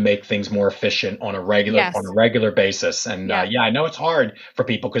continue to make things more efficient on a regular basis. And I know it's hard for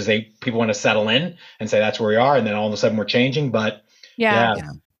people because people want to settle in and say that's where we are. And then all of a sudden we're changing. But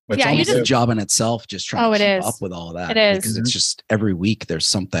it's almost a job in itself, just trying to keep up with all of that. It is. Because it's just every week there's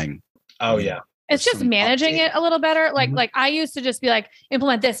something. Oh, yeah. It's just managing it a little better. Like I used to just be like,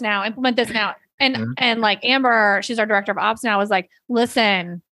 implement this now. And like Amber, she's our director of ops now, was like,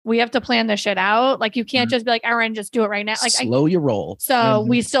 listen, we have to plan this shit out. Like you can't just be like, Erin, just do it right now. Like slow your roll. So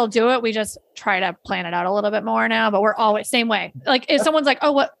we still do it. We just try to plan it out a little bit more now, but we're always same way. Like if someone's like,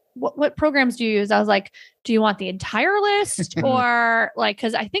 oh, what programs do you use? I was like, do you want the entire list or like,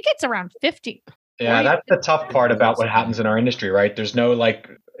 cause I think it's around 50. Yeah, that's the tough part about what happens in our industry, right? There's no like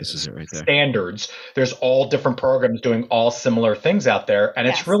this is it right there. Standards. There's all different programs doing all similar things out there, and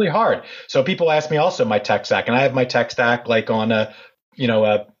it's really hard. So people ask me also my tech stack, and I have my tech stack like on a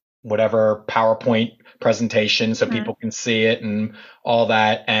whatever PowerPoint presentation so people can see it and all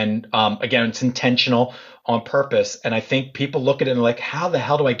that. And again, it's intentional on purpose. And I think people look at it and like, how the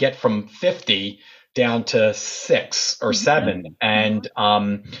hell do I get from 50 down to 6 or 7? And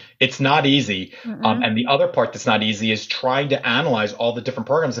it's not easy. And the other part that's not easy is trying to analyze all the different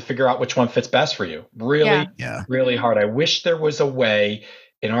programs to figure out which one fits best for you. Really hard. I wish there was a way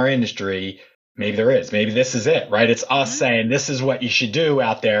in our industry. Maybe there is. Maybe this is it, right? It's us saying this is what you should do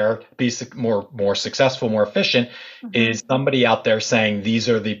out there, be more successful, more efficient. Is somebody out there saying these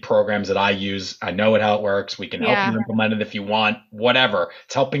are the programs that I use. I know how it works. We can help you implement it if you want. Whatever.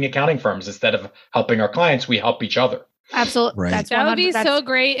 It's helping accounting firms instead of helping our clients. We help each other. Absolutely. Right. That would be so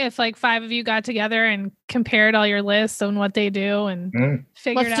great if like 5 of you got together and compared all your lists on what they do and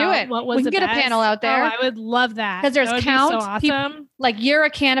figured out what was the best. We can get a panel out there. Oh, I would love that. Because there's Count. Be so awesome. People, like you're a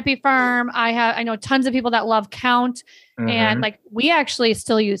Canopy firm. I know tons of people that love Count. And like we actually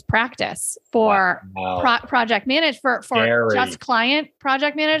still use Practice for project for just client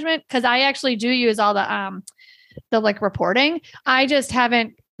project management. Because I actually do use all the like reporting. I just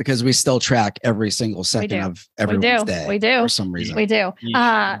haven't. Because we still track every single second of everyone's day. We do. For some reason. We do. So, you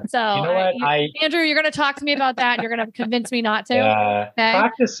know what? Andrew, you're going to talk to me about that. You're going to convince me not to. Okay?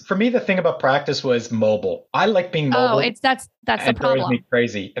 Practice for me. The thing about Practice was mobile. I like being mobile. Oh, that's the problem. It drives me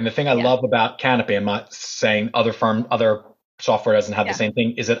crazy. And the thing I love about Canopy, I'm not saying other software doesn't have the same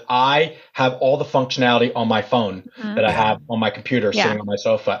thing, is that I have all the functionality on my phone that I have on my computer sitting on my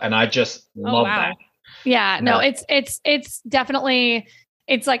sofa, and I just love that. Yeah. No, it's definitely.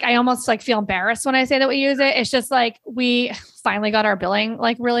 It's like, I almost like feel embarrassed when I say that we use it. It's just like, we finally got our billing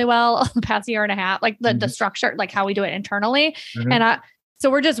like really well the past year and a half, like the structure, like how we do it internally. And so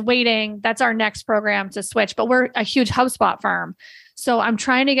we're just waiting. That's our next program to switch, but we're a huge HubSpot firm. So I'm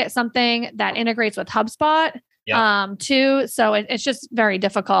trying to get something that integrates with HubSpot too. So it's just very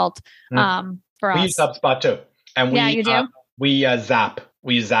difficult for us. We use HubSpot too. And you do? We Zap.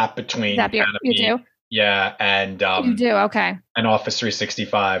 We Zap between Canopy. You do? Yeah, and you do, okay. And Office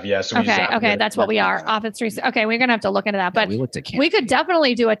 365, yeah. So okay, that's what we are. Office 365. Okay, we're gonna have to look into that, but we could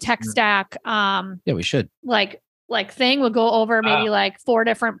definitely do a tech stack. Yeah, we should. Like thing. We'll go over maybe like 4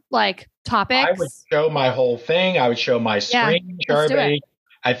 different like topics. I would show my whole thing. I would show my screen.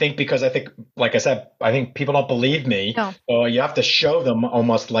 I think like I said, I think people don't believe me. No. So you have to show them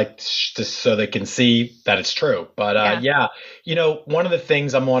almost like just so they can see that it's true. But one of the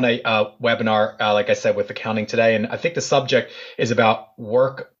things, I'm on a webinar, like I said, with accounting today, and I think the subject is about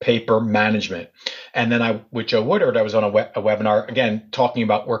work paper management. And then with Joe Woodard, I was on a webinar again talking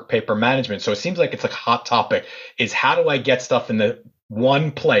about work paper management. So it seems like it's a hot topic. Is how do I get stuff in the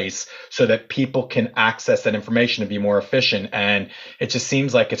one place so that people can access that information and be more efficient? And it just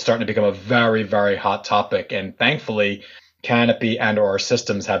seems like it's starting to become a very, very hot topic. And thankfully, Canopy and or our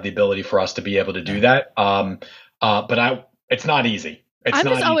systems have the ability for us to be able to do that. But it's not easy. I'm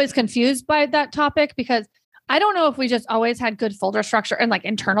just always confused by that topic because I don't know if we just always had good folder structure and like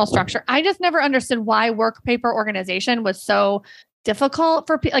internal structure. I just never understood why work paper organization was so difficult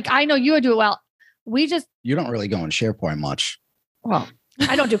for people. Like, I know you would do it well. You don't really go in SharePoint much. Well,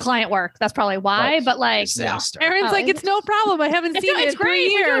 I don't do client work. That's probably why. But like, Erin's like, it's no problem. I haven't seen it in 3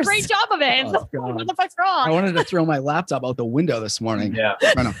 years. You do a great job of it. What the fuck's wrong? I wanted to throw my laptop out the window this morning. Yeah,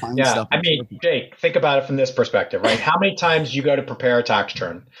 trying to find stuff. I mean, Jake, think about it from this perspective, right? How many times you go to prepare a tax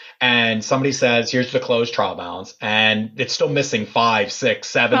return and somebody says, "Here's the closed trial balance," and it's still missing 5, 6,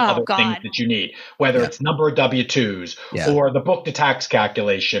 7 other things that you need, whether it's number of W-2s or the book to tax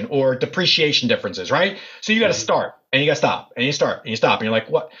calculation or depreciation differences, right? So you got to start. And you got to stop, and you start, and you stop, and you're like,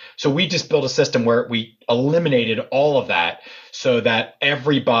 what? So we just built a system where we eliminated all of that so that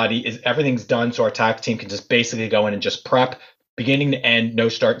everything's done. So our tax team can just basically go in and just prep beginning to end, no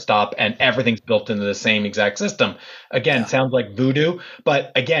start and stop, and everything's built into the same exact system. Again, sounds like voodoo,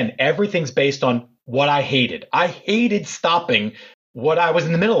 but again, everything's based on what I hated. I hated stopping what I was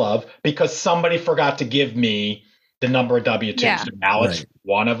in the middle of because somebody forgot to give me the number of W-2s. Yeah. So now it's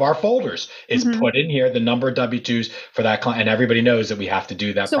one of our folders is put in here, the number of W-2s for that client. And everybody knows that we have to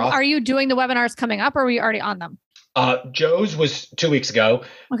do that. So are you doing the webinars coming up or are we already on them? Joe's was 2 weeks ago,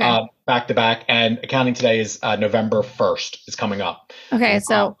 Okay. back to back, and accounting today is November 1st is coming up. Okay.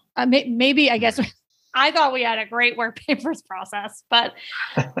 So maybe, I guess, I thought we had a great work papers process, but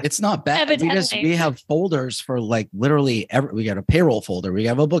it's not bad. Evidently. We have folders for like literally we got a payroll folder. We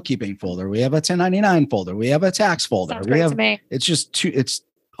have a bookkeeping folder. We have a 1099 folder. We have a tax folder. Sounds great to me. It's just it's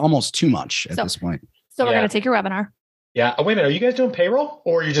almost too much at this point. So we're going to take your webinar. Yeah. Oh, wait a minute. Are you guys doing payroll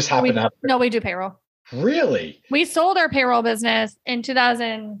or you just happen to have? No, we do payroll. Really? We sold our payroll business in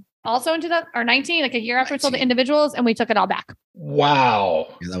 2019, like a year after we sold the individuals, and we took it all back. Wow.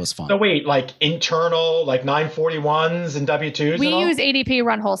 Yeah, that was fun. So wait, like internal, like 941s and W-2s? We use ADP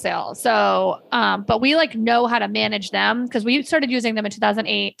Run Wholesale. So, but we like know how to manage them because we started using them in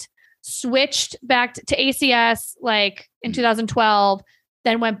 2008, switched back to ACS like in 2012,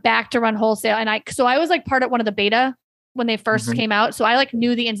 then went back to Run Wholesale. And I was like part of one of the beta when they first came out. So I like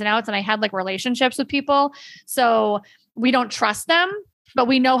knew the ins and outs and I had like relationships with people. So we don't trust them, but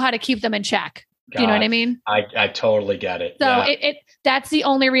we know how to keep them in check. Do you know what I mean? I totally get it. So that's the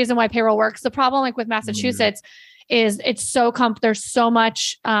only reason why payroll works. The problem like with Massachusetts is it's so there's so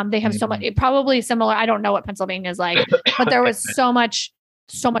much, they have so much, probably similar. I don't know what Pennsylvania is like, but there was so much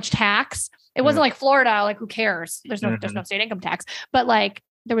tax. It wasn't like Florida, like who cares? There's no state income tax, but like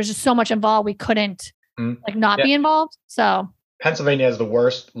there was just so much involved. We couldn't like not be involved. So Pennsylvania has the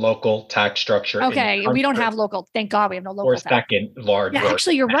worst local tax structure. Okay. We don't have local. Thank God we have no local. Or second large. Yeah,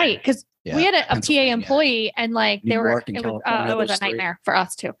 actually, you're right. Because we had a PA employee and like it was a nightmare for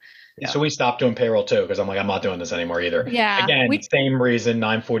us too. Yeah. So we stopped doing payroll too because I'm like, I'm not doing this anymore either. Yeah. Again, same reason,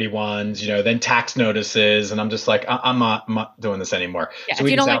 941s, then tax notices. And I'm just like, I'm not doing this anymore. Yeah, so if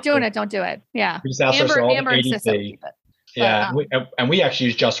you don't like doing it, don't do it. Yeah. We just Amber insists that we keep it. Yeah. And we actually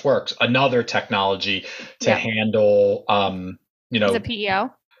use JustWorks, another technology to handle, Is it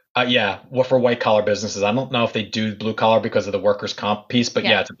PEO? Yeah. Well, for white collar businesses, I don't know if they do blue collar because of the workers comp piece, but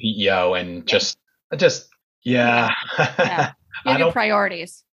it's a PEO and just. You do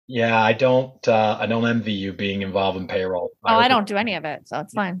priorities. Yeah. I don't envy you being involved in payroll. I don't do any of it. So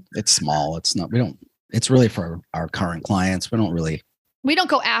it's fine. It's small. It's really for our current clients. We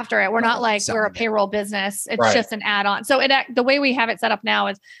don't go after it. We're not like we're a payroll business. It's just an add-on. So the way we have it set up now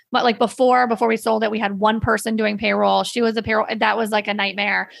is like before we sold it, we had one person doing payroll. She was a payroll. That was like a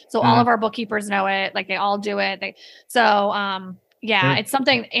nightmare. So all of our bookkeepers know it. Like they all do it. It's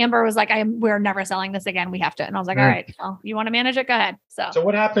something Amber was like, we're never selling this again. We have to. And I was like, all right, well, you want to manage it? Go ahead. So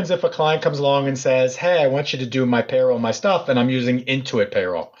what happens if a client comes along and says, hey, I want you to do my payroll, my stuff, and I'm using Intuit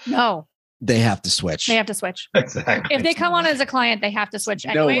payroll? No. They have to switch. Exactly. If they come on as a client, they have to switch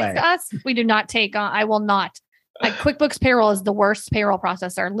anyways to us. We do not take on, I will not. Like QuickBooks Payroll is the worst payroll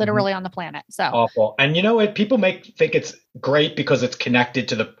processor literally on the planet. So awful. And you know what? People think it's great because it's connected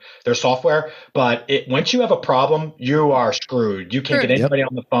to their software, but once you have a problem, you are screwed. You can't get anybody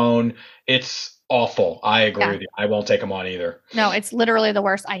on the phone. It's awful. I agree with you. I won't take them on either. No, it's literally the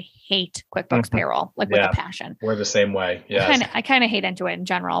worst. I hate QuickBooks Payroll, with a passion. We're the same way. Yeah. I kind of hate Intuit in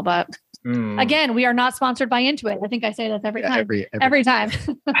general, but again, we are not sponsored by Intuit. I think I say that every time. Every time.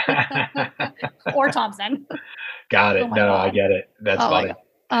 Or Thompson. Got it. No, I get it. That's funny.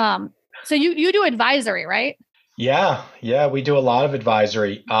 So you do advisory, right? Yeah. Yeah. We do a lot of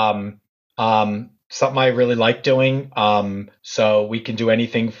advisory. Something I really like doing. So we can do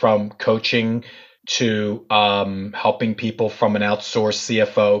anything from coaching to helping people from an outsourced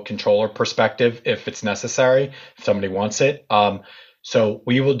CFO controller perspective, if it's necessary, if somebody wants it. So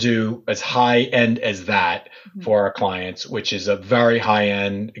we will do as high end as that for our clients, which is a very high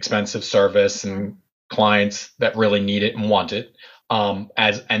end, expensive service and clients that really need it and want it.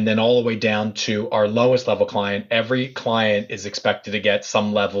 And then all the way down to our lowest level client, every client is expected to get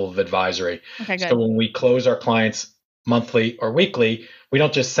some level of advisory. Okay, good. So when we close our clients monthly or weekly, we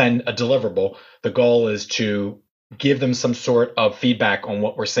don't just send a deliverable. The goal is to give them some sort of feedback on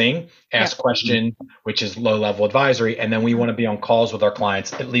what we're seeing, ask question, which is low level advisory. And then we want to be on calls with our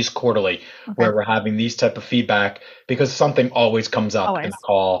clients at least quarterly where we're having these type of feedback because something always comes up in the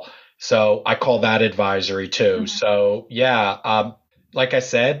call. So I call that advisory too. So like I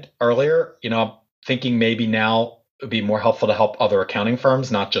said earlier, I'm thinking maybe now it would be more helpful to help other accounting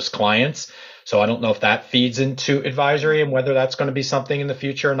firms, not just clients. So I don't know if that feeds into advisory and whether that's going to be something in the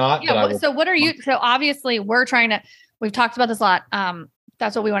future or not. Yeah. So obviously we've talked about this a lot.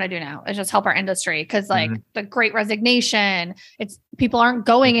 That's what we want to do now is just help our industry. Cause the Great Resignation, people aren't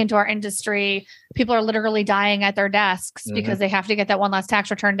going into our industry. People are literally dying at their desks because they have to get that one last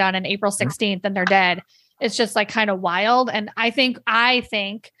tax return done on April 16th and they're dead. It's just like kind of wild. And I think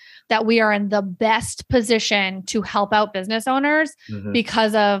that we are in the best position to help out business owners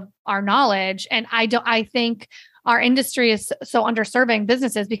because of our knowledge. And I think our industry is so underserving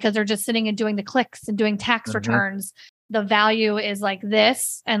businesses because they're just sitting and doing the clicks and doing tax returns. The value is like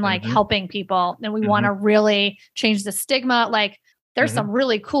this and like helping people. And we want to really change the stigma. Like there's some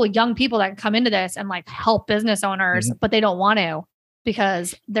really cool young people that can come into this and like help business owners, but they don't want to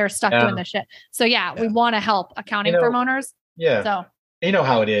because they're stuck doing this shit. So we want to help accounting firm owners. Yeah. So you know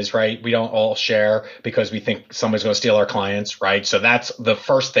how it is, right? We don't all share because we think somebody's going to steal our clients, right? So that's the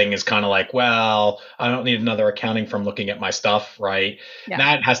first thing is kind of like, well, I don't need another accounting firm looking at my stuff, right? Yeah.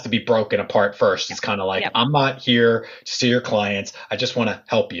 That has to be broken apart first. It's kind of like, I'm not here to steal your clients. I just want to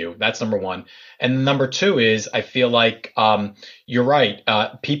help you. That's number one. And number two is I feel like you're right.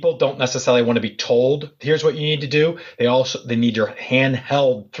 People don't necessarily want to be told, here's what you need to do. They need your hand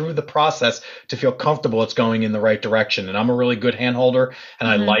held through the process to feel comfortable it's going in the right direction. And I'm a really good hand holder, and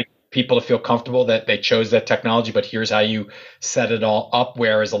I like people to feel comfortable that they chose that technology, but here's how you set it all up.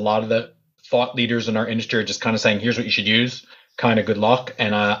 Whereas a lot of the thought leaders in our industry are just kind of saying, here's what you should use. Kind of good luck.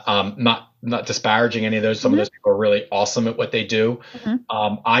 And not disparaging any of those. Some of those people are really awesome at what they do.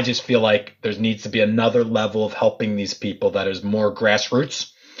 I just feel like there needs to be another level of helping these people that is more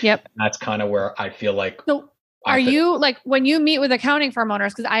grassroots. Yep. That's kind of where I feel like. So are you like when you meet with accounting firm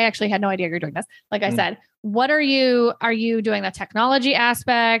owners, because I actually had no idea you're doing this. Like I said, what are you doing the technology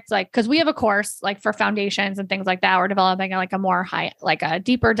aspect? Like, because we have a course like for foundations and things like that. We're developing like a more like a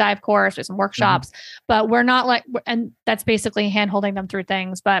deeper dive course with some workshops, but we're not like, and that's basically hand holding them through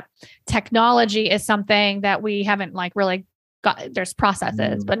things. But technology is something that we haven't like really got. There's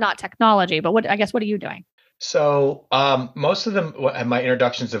processes, but not technology. But what are you doing? So most of them, my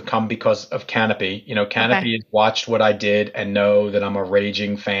introductions have come because of Canopy. You know, Canopy has watched what I did and know that I'm a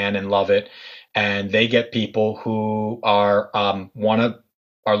raging fan and love it. And they get people who are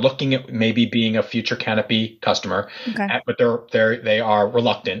looking at maybe being a future Canopy customer, but they are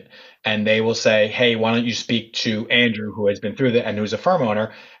reluctant, and they will say, "Hey, why don't you speak to Andrew, who has been through that and who's a firm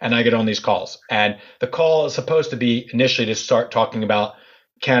owner?" And I get on these calls, and the call is supposed to be initially to start talking about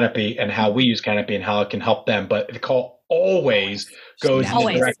Canopy and how we use Canopy and how it can help them, but the call always goes in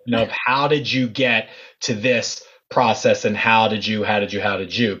the direction of how did you get to this process and how did you,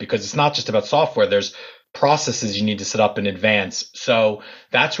 because it's not just about software. There's processes you need to set up in advance. So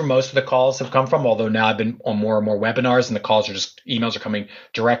that's where most of the calls have come from. Although now I've been on more and more webinars and the emails are coming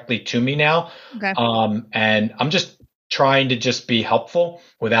directly to me now. And I'm just trying to just be helpful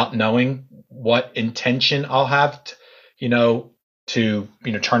without knowing what intention I'll have to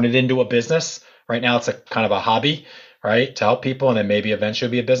turn it into a business. Right now it's a kind of a hobby, right, to help people, and then maybe eventually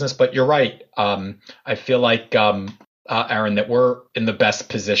be a business. But you're right. I feel like, Aaron, that we're in the best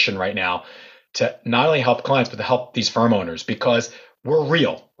position right now to not only help clients, but to help these firm owners because we're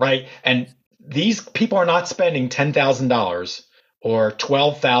real, right? And these people are not spending $10,000 or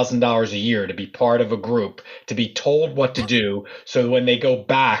 $12,000 a year to be part of a group, to be told what to do. So when they go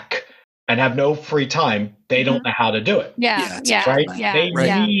back and have no free time, they don't know how to do it. Right?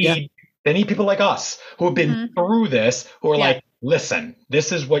 They need people like us who have been through this, who are like, listen,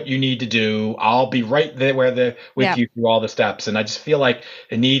 this is what you need to do. I'll be right there with you through all the steps. And I just feel like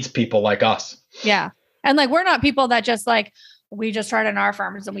it needs people like us. Yeah. And like, we're not people that just like, we just started in our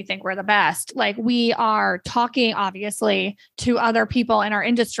firms and we think we're the best. Like we are talking obviously to other people in our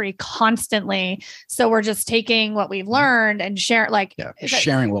industry constantly. So we're just taking what we've learned and sharing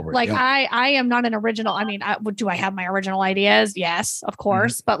what we're doing. I am not an original. I mean, do I have my original ideas? Yes, of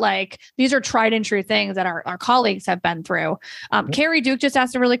course. But like, these are tried and true things that our colleagues have been through. Carrie Duke just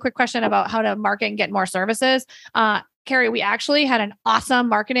asked a really quick question about how to market and get more services. Carrie, we actually had an awesome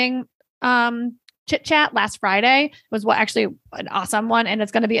marketing, chit chat last Friday. It was actually an awesome one. And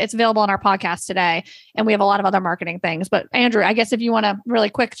it's available on our podcast today. And we have a lot of other marketing things, but Andrew, I guess if you want to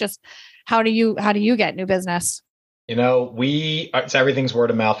really quick, just how do you get new business? It's everything's word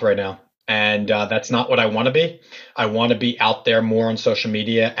of mouth right now. And that's not what I want to be. I want to be out there more on social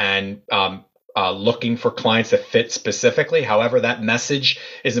media and, looking for clients that fit specifically. However, that message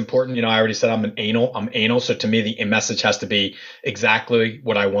is important. I already said I'm anal. So to me, the message has to be exactly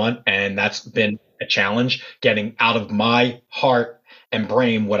what I want. And that's been a challenge, getting out of my heart and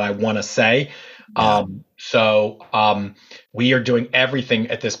brain what I want to say. We are doing everything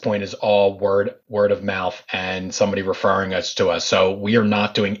at this point is all word of mouth and somebody referring us to us. So we are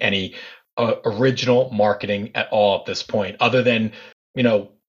not doing any original marketing at all at this point, other than, we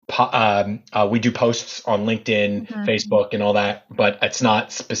do posts on LinkedIn, Facebook, and all that, but it's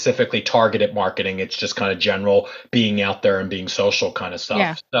not specifically targeted marketing. It's just kind of general being out there and being social kind of stuff.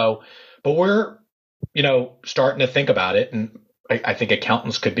 Yeah. So, but we're, starting to think about it. And I think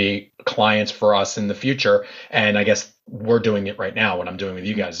accountants could be clients for us in the future. And I guess we're doing it right now. What I'm doing with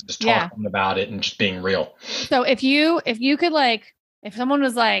you guys, just talking about it and just being real. So if you could if someone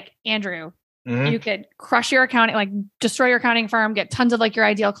was like, Andrew, you could crush your accounting, like destroy your accounting firm, get tons of your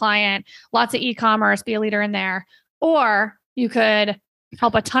ideal client, lots of e-commerce, be a leader in there, or you could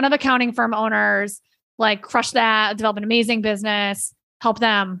help a ton of accounting firm owners, crush that, develop an amazing business, help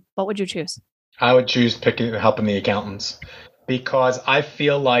them. What would you choose? I would choose helping the accountants, because I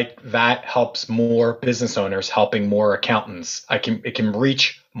feel like that helps more business owners, helping more accountants. It can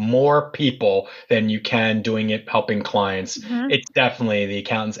reach more people than you can doing it helping clients. It's definitely the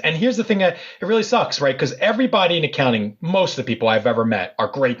accountants. And here's the thing, it really sucks, right? Because everybody in accounting, most of the people I've ever met are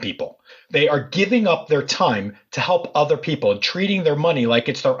great people. They are giving up their time to help other people and treating their money like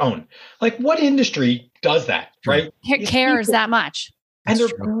it's their own. Like, what industry does that, right? Cares that much. And they're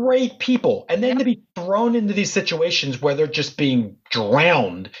great people. And then to be thrown into these situations where they're just being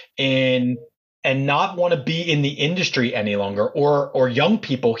drowned in and not want to be in the industry any longer, or young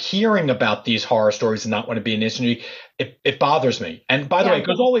people hearing about these horror stories and not want to be in the industry, it bothers me. And by the way, it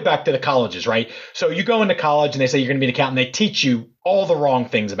goes all the way back to the colleges, right? So you go into college and they say you're going to be an accountant. They teach you all the wrong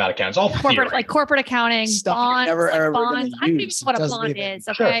things about accountants, all corporate accounting, bonds. Bonds. I don't even know what a bond is.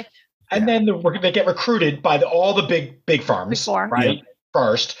 Okay. Sure. And then they get recruited by all the big firms, right? Yeah.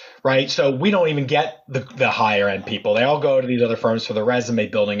 First, right? So we don't even get the higher end people. They all go to these other firms for the resume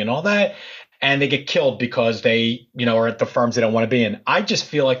building and all that. And they get killed because they, are at the firms they don't want to be in. I just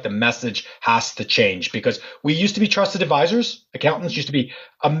feel like the message has to change, because we used to be trusted advisors. Accountants used to be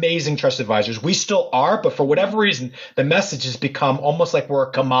amazing trusted advisors. We still are, but for whatever reason, the message has become almost like we're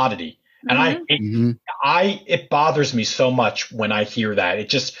a commodity. And it bothers me so much when I hear that. It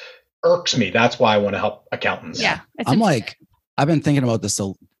just irks me. That's why I want to help accountants. Yeah. I've been thinking about this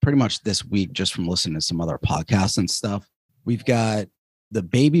pretty much this week, just from listening to some other podcasts and stuff. We've got the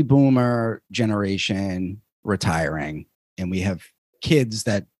baby boomer generation retiring, and we have kids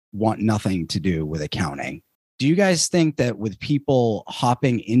that want nothing to do with accounting. Do you guys think that with people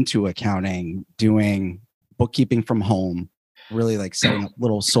hopping into accounting, doing bookkeeping from home, really setting up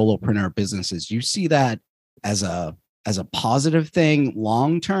little solopreneur businesses, you see that as a positive thing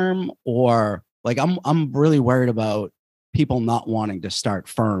long term? Or I'm really worried about people not wanting to start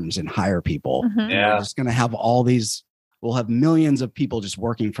firms and hire people. We're just going to have we'll have millions of people just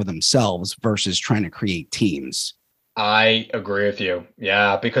working for themselves versus trying to create teams. I agree with you.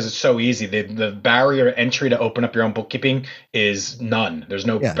 Yeah, because it's so easy. The barrier to entry to open up your own bookkeeping is none. There's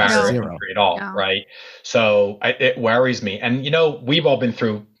no barrier to entry at all, right? So it worries me. And, we've all been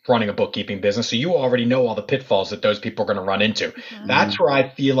through running a bookkeeping business, so you already know all the pitfalls that those people are going to run into. That's where I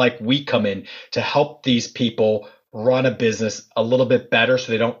feel like we come in to help these people run a business a little bit better,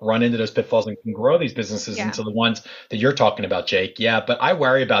 so they don't run into those pitfalls and can grow these businesses into the ones that you're talking about, Jake. Yeah, but I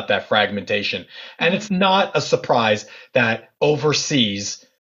worry about that fragmentation. And it's not a surprise that overseas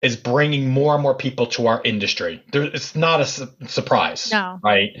is bringing more and more people to our industry. It's not a surprise,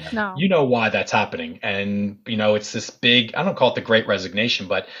 right? No. You know why that's happening. And, it's this big, I don't call it the Great Resignation,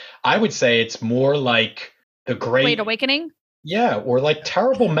 but I would say it's more like the Great Awakening. Yeah, or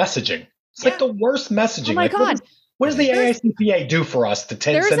terrible messaging. It's like the worst messaging. Oh my God. What does the AICPA do for us to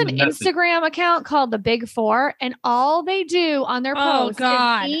There's an Instagram account called the Big Four, and all they do on their posts is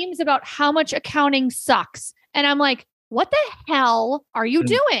memes about how much accounting sucks. And I'm like, what the hell are you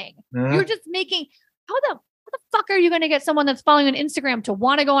doing? You're just making, how the fuck are you going to get someone that's following on Instagram to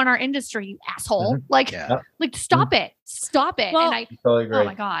want to go in our industry, you asshole? Stop it. Stop it. Well, I totally agree. Oh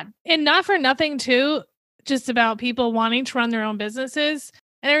my God. And not for nothing too, just about people wanting to run their own businesses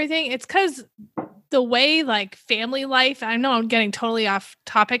and everything. It's because the way family life, I know I'm getting totally off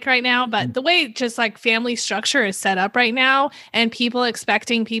topic right now, but the way just family structure is set up right now, and people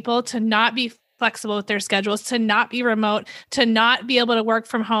expecting people to not be flexible with their schedules, to not be remote, to not be able to work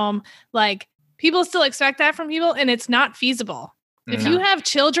from home. People still expect that from people, and it's not feasible. If you have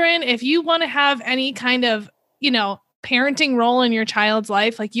children, if you want to have any kind of, parenting role in your child's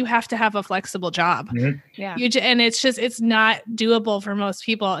life, you have to have a flexible job. Yeah. And it's not doable for most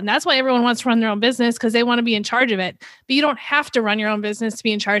people. And that's why everyone wants to run their own business, because they want to be in charge of it. But you don't have to run your own business to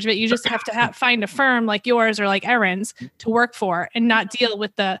be in charge of it. You just have to find a firm like yours or like Erin's to work for and not deal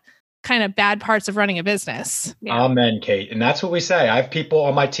with the kind of bad parts of running a business. Yeah. Amen, Kate. And that's what we say. I have people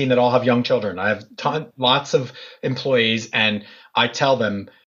on my team that all have young children. I have lots of employees, and I tell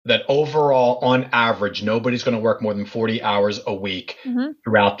them that overall, on average, nobody's going to work more than 40 hours a week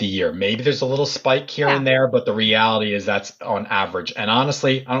throughout the year. Maybe there's a little spike here and there, but the reality is that's on average. And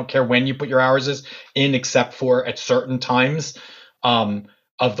honestly, I don't care when you put your hours in, except for at certain times of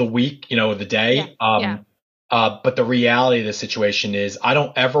the week, the day. But the reality of the situation is I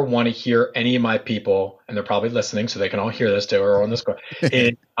don't ever want to hear any of my people, and they're probably listening, so they can all hear this too, or on this call,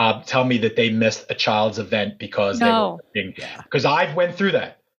 tell me that they missed a child's event because they were working. Because I went through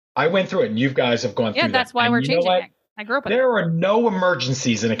that. I went through it, and you guys have gone through that. Yeah, that's why we're changing it. I grew up with There are no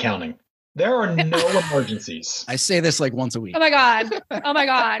emergencies in accounting. There are no emergencies. I say this like once a week. Oh my God. Oh my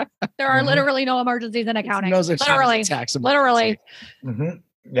God. There are literally no emergencies in accounting. Literally. Mm-hmm.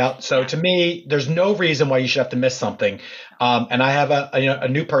 Yeah. So to me, there's no reason why you should have to miss something. And I have a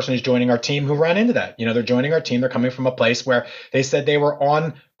new person who's joining our team who ran into that. They're joining our team. They're coming from a place where they said they were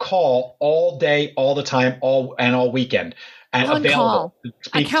on call all day, all the time, all weekend, and on available call. to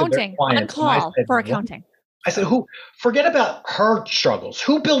speak Accounting. to their clients. On call for accounting. I said, forget about her struggles.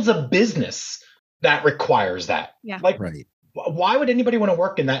 Who builds a business that requires that? Yeah. Right. Why would anybody want to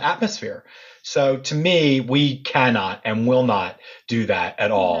work in that atmosphere? So to me, we cannot and will not do that at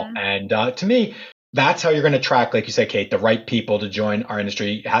all. And to me, that's how you're going to attract, like you say, Kate, the right people to join our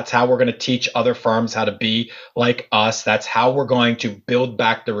industry. That's how we're going to teach other firms how to be like us. That's how we're going to build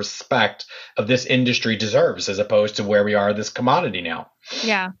back the respect of this industry deserves, as opposed to where we are this commodity now.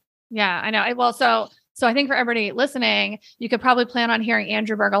 Yeah. Yeah, I know. Well, so I think for everybody listening, you could probably plan on hearing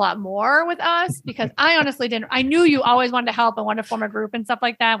Andrew Berg a lot more with us, because I honestly didn't. I knew you always wanted to help and wanted to form a group and stuff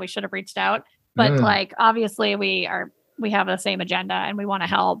like that. We should have reached out, but obviously we have the same agenda and we want to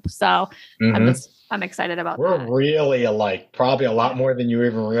help. So I'm excited about that. We're really alike, probably a lot more than you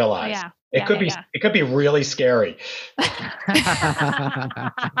even realize. Yeah. It could be really scary.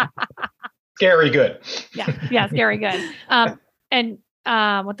 Scary good. Yeah, scary good. And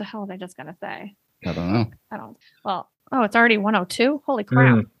what the hell was I just gonna say? I don't know. Well, it's already 1:02. Holy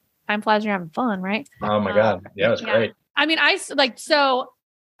crap. Time flies when you're having fun, right? Oh my God. Yeah, it was great. I mean,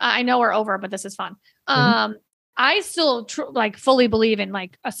 I know we're over, but this is fun. I still fully believe in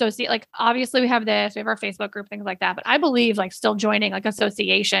associate, obviously we have this, we have our Facebook group, things like that, but I believe still joining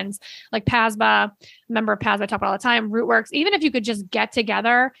associations like PASBA, member of PASBA, I talk about all the time, Rootworks, even if you could just get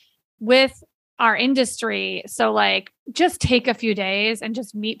together with our industry. So just take a few days and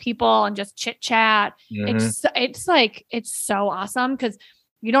just meet people and just chit chat. It's so awesome because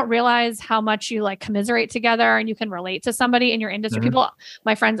you don't realize how much you commiserate together and you can relate to somebody in your industry. People,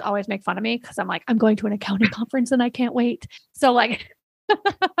 my friends always make fun of me because I'm going to an accounting conference and I can't wait. So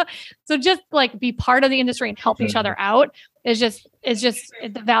so just be part of the industry and help each other out is just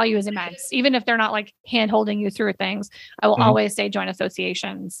the value is immense. Even if they're not hand holding you through things, I will always say join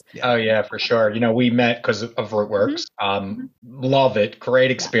associations. Oh yeah, for sure. We met because of Rootworks. Love it. Great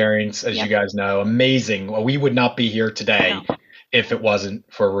experience, as you guys know. Amazing. Well, we would not be here today if it wasn't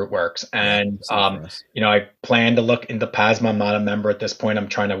for Rootworks. And, I plan to look into PASMA. I'm not a member at this point. I'm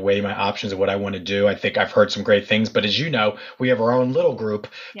trying to weigh my options of what I want to do. I think I've heard some great things, but as you know, we have our own little group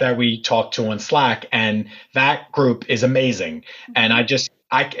that we talk to on Slack, and that group is amazing. And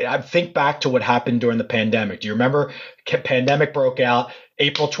I think back to what happened during the pandemic. Do you remember pandemic broke out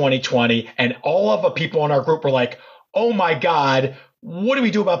April 2020 and all of the people in our group were like, oh my God, what do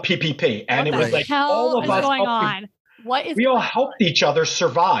we do about PPP? And it was all of us going on. We all helped each other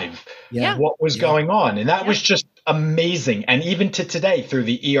survive what was going on. And that was just amazing. And even to today, through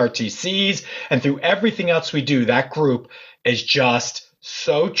the ERTCs and through everything else we do, that group is just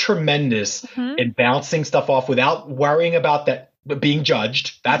so tremendous in bouncing stuff off without worrying about that being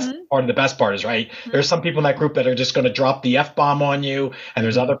judged. That's part of the best part is, right? There's some people in that group that are just going to drop the F-bomb on you. And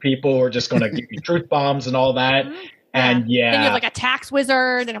there's other people who are just going to give you truth bombs and all that. And then you have a tax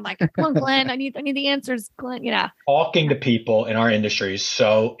wizard, and I'm like, come on, Glenn, I need the answers, Glenn. Talking to people in our industry is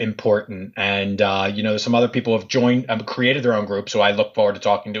so important. And there's some other people who have joined, created their own groups who I look forward to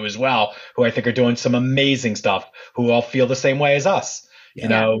talking to as well, who I think are doing some amazing stuff, who all feel the same way as us,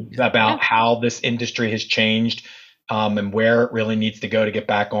 about how this industry has changed and where it really needs to go to get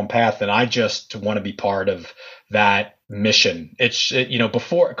back on path. And I just want to be part of that mission. It's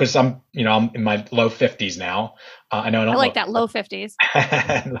before, because I'm in my low 50s now. I know I like that low 50s.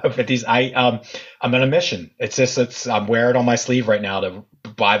 Low 50s. I'm on a mission. I'm wearing it on my sleeve right now to,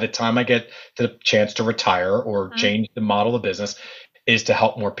 by the time I get the chance to retire or change the model of business, is to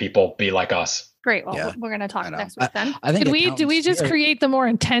help more people be like us. Great. Well, we're going to talk next week then. I think did we just create the more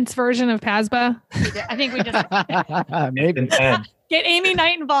intense version of PASBA? I think we just maybe get Amy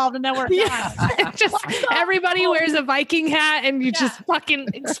Knight involved and then we're done. Just everybody wears a Viking hat and you just fucking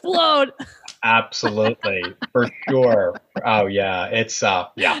explode. Absolutely. For sure. Oh yeah. It's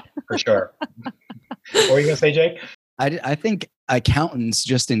for sure. What were you gonna say, Jake? I think accountants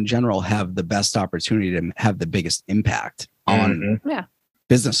just in general have the best opportunity to have the biggest impact on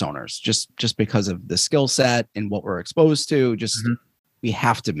business owners, just because of the skill set and what we're exposed to. we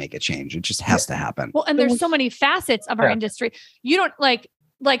have to make a change. It just has to happen. Well, and there's so many facets of our industry. You don't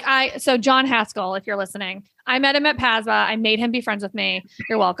so John Haskell, if you're listening, I met him at PASBA. I made him be friends with me.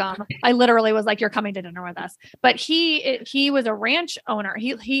 You're welcome. I literally was like, you're coming to dinner with us. But he was a ranch owner.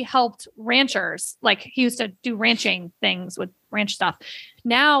 He helped ranchers. Like he used to do ranching things with ranch stuff.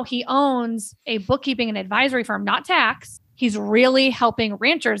 Now he owns a bookkeeping and advisory firm, not tax. He's really helping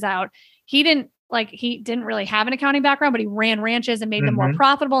ranchers out. He didn't really have an accounting background, but he ran ranches and made them more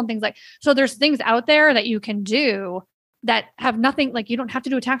profitable and things so there's things out there that you can do that have nothing, like you don't have to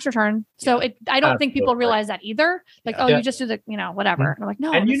do a tax return. So I don't think people realize that either. Like, you just do the, whatever. And I'm like,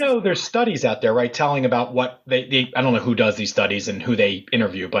 no. And there's studies out there, right? Telling about what they I don't know who does these studies and who they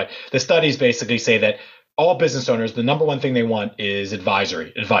interview, but the studies basically say that all business owners, the number one thing they want is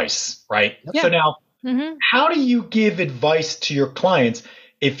advice, right? Yeah. So now, how do you give advice to your clients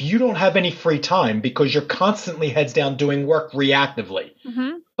if you don't have any free time because you're constantly heads down doing work reactively?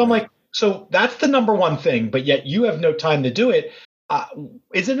 So I'm like, so that's the number one thing, but yet you have no time to do it.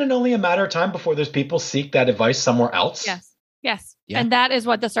 Isn't it only a matter of time before those people seek that advice somewhere else? Yes. Yeah. And that is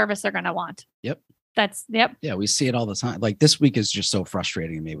what the service they're going to want. Yeah, we see it all the time. Like this week is just so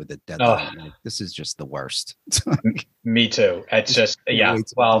frustrating to me with the deadline. Like, this is just the worst. Me too. It's just,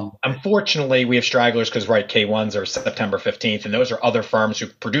 well, unfortunately we have stragglers because K1s are September 15th and those are other firms who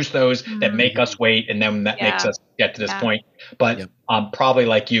produce those that make us wait. And then that makes us get to this point. But probably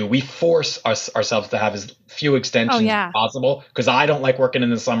like you, we force ourselves to have as few extensions as possible because I don't like working in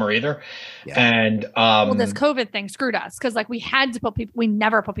the summer either. And this COVID thing screwed us because like we had to put people, we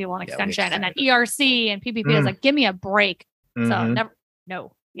never put people on extension, and then ERC and PPP is like, give me a break. So never,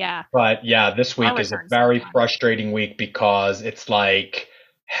 no, But this week is a very frustrating week because it's like,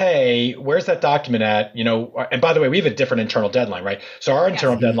 hey, where's that document at? And by the way, we have a different internal deadline, right? So our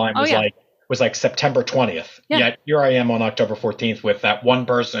internal deadline was like September 20th. Yet here I am on October 14th with that one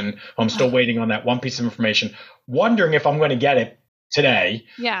person who I'm still waiting on that one piece of information, wondering if I'm going to get it today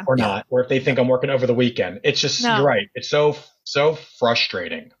or not, or if they think I'm working over the weekend. It's just, you're right. It's so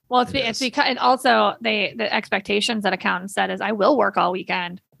frustrating. Well, it's because, and also the expectations that accountants set is I will work all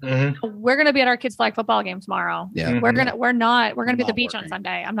weekend. We're going to be at our kids' flag football game tomorrow. We're going to be at the beach on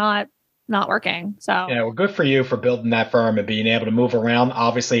Sunday. I'm not working. So well, good for you for building that firm and being able to move around.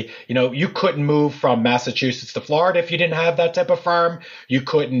 Obviously, you couldn't move from Massachusetts to Florida if you didn't have that type of firm. You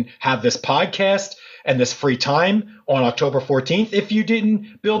couldn't have this podcast and this free time on October 14th if you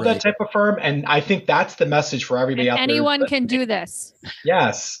didn't build that type of firm. And I think that's the message for everybody out there. Anyone can do this.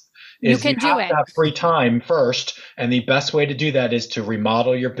 Yes. You can do it. To have free time first. And the best way to do that is to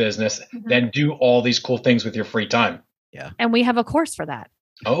remodel your business, then do all these cool things with your free time. Yeah. And we have a course for that.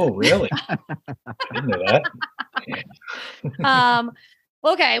 Oh, really? I didn't know that.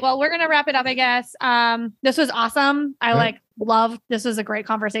 Okay. Well, we're going to wrap it up, I guess. This was awesome. I this was a great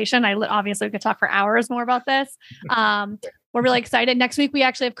conversation. Obviously we could talk for hours more about this. We're really excited. Next week, we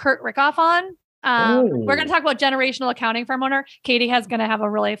actually have Kurt Rickoff on. We're going to talk about generational accounning firm owner. Katie has going to have a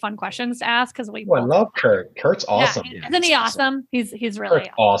really fun questions to ask because I love Kurt. Kurt's awesome. Isn't he awesome? He's really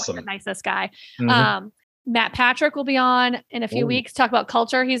awesome. The nicest guy. Matt Patrick will be on in a few weeks, talk about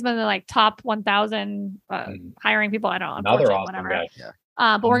culture. He's been the top 1,000 hiring people. I don't know. Another awesome guy.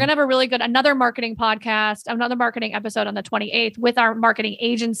 But we're going to have another marketing podcast, another marketing episode on the 28th with our marketing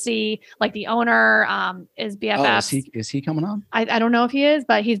agency. Like the owner is BFF. Is he coming on? I don't know if he is,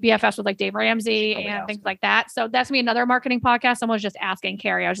 but he's BFFs with like Dave Ramsey and things like that. So that's going to be another marketing podcast. Someone was just asking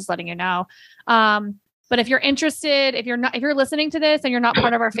Carrie. I was just letting you know. But if you're interested, if you're listening to this and you're not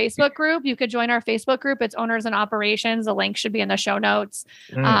part of our Facebook group, you could join our Facebook group. It's Owners and Operations. The link should be in the show notes.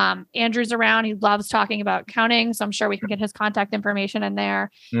 Andrew's around. He loves talking about accounting. So I'm sure we can get his contact information in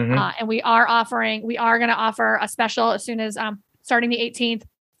there. And we are going to offer a special as soon as starting the 18th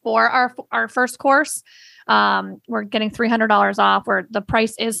for our first course. We're getting $300 off where the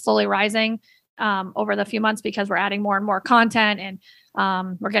price is slowly rising over the few months because we're adding more and more content and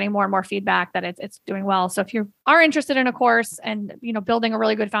we're getting more and more feedback that it's doing well. So if you are interested in a course and, building a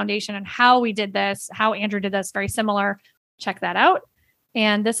really good foundation and how we did this, how Andrew did this, very similar, check that out.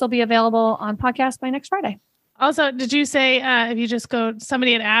 And this will be available on podcast by next Friday. Also, did you say if you just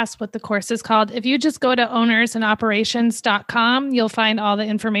somebody had asked what the course is called. If you just go to ownersandoperations.com, you'll find all the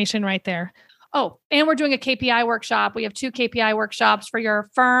information right there. Oh, and we're doing a KPI workshop. We have 2 KPI workshops for your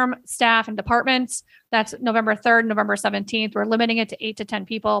firm, staff, and departments. That's November 3rd, November 17th. We're limiting it to 8 to 10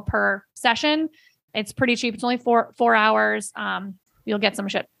 people per session. It's pretty cheap. It's only 4 hours. You'll get some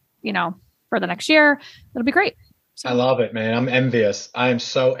shit, for the next year. It'll be great. So. I love it, man. I'm envious. I am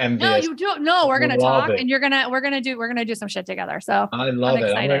so envious. No, you do. No, we're gonna talk, and we're gonna do some shit together. So I love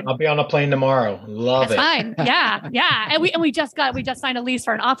it. I'll be on a plane tomorrow. Love it. Fine. Yeah, yeah. And we just signed a lease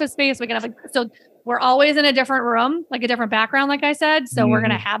for an office space. We can have so we're always in a different room, like a different background, like I said. So we're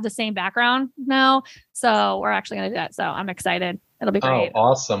gonna have the same background now. So we're actually gonna do that. So I'm excited. It'll be great. Oh,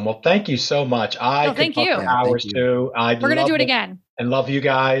 awesome. Well, thank you so much. Thank you. For hours too. We're gonna do it again. And love you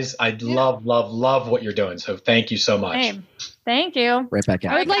guys. I love what you're doing. So thank you so much. Same. Thank you. Right back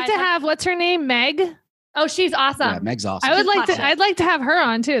at I would like to have, what's her name? Meg? Oh, she's awesome. Yeah, Meg's awesome. I'd like to have her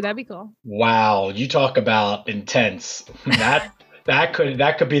on too. That'd be cool. Wow. You talk about intense. That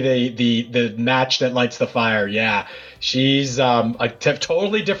could be the match that lights the fire. Yeah. She's a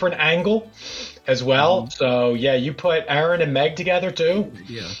totally different angle as well. So yeah, you put Aaron and Meg together too.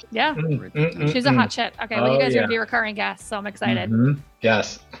 Yeah. She's a hot chick. Okay, well, you guys are gonna be recurring guests, so I'm excited.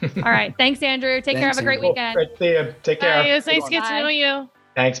 Yes. All right. Thanks, Andrew. Take care. Have a great weekend. Great to see you. Take care. Bye. It was nice to get to know you.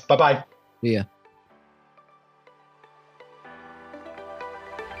 Thanks. Bye-bye. See ya.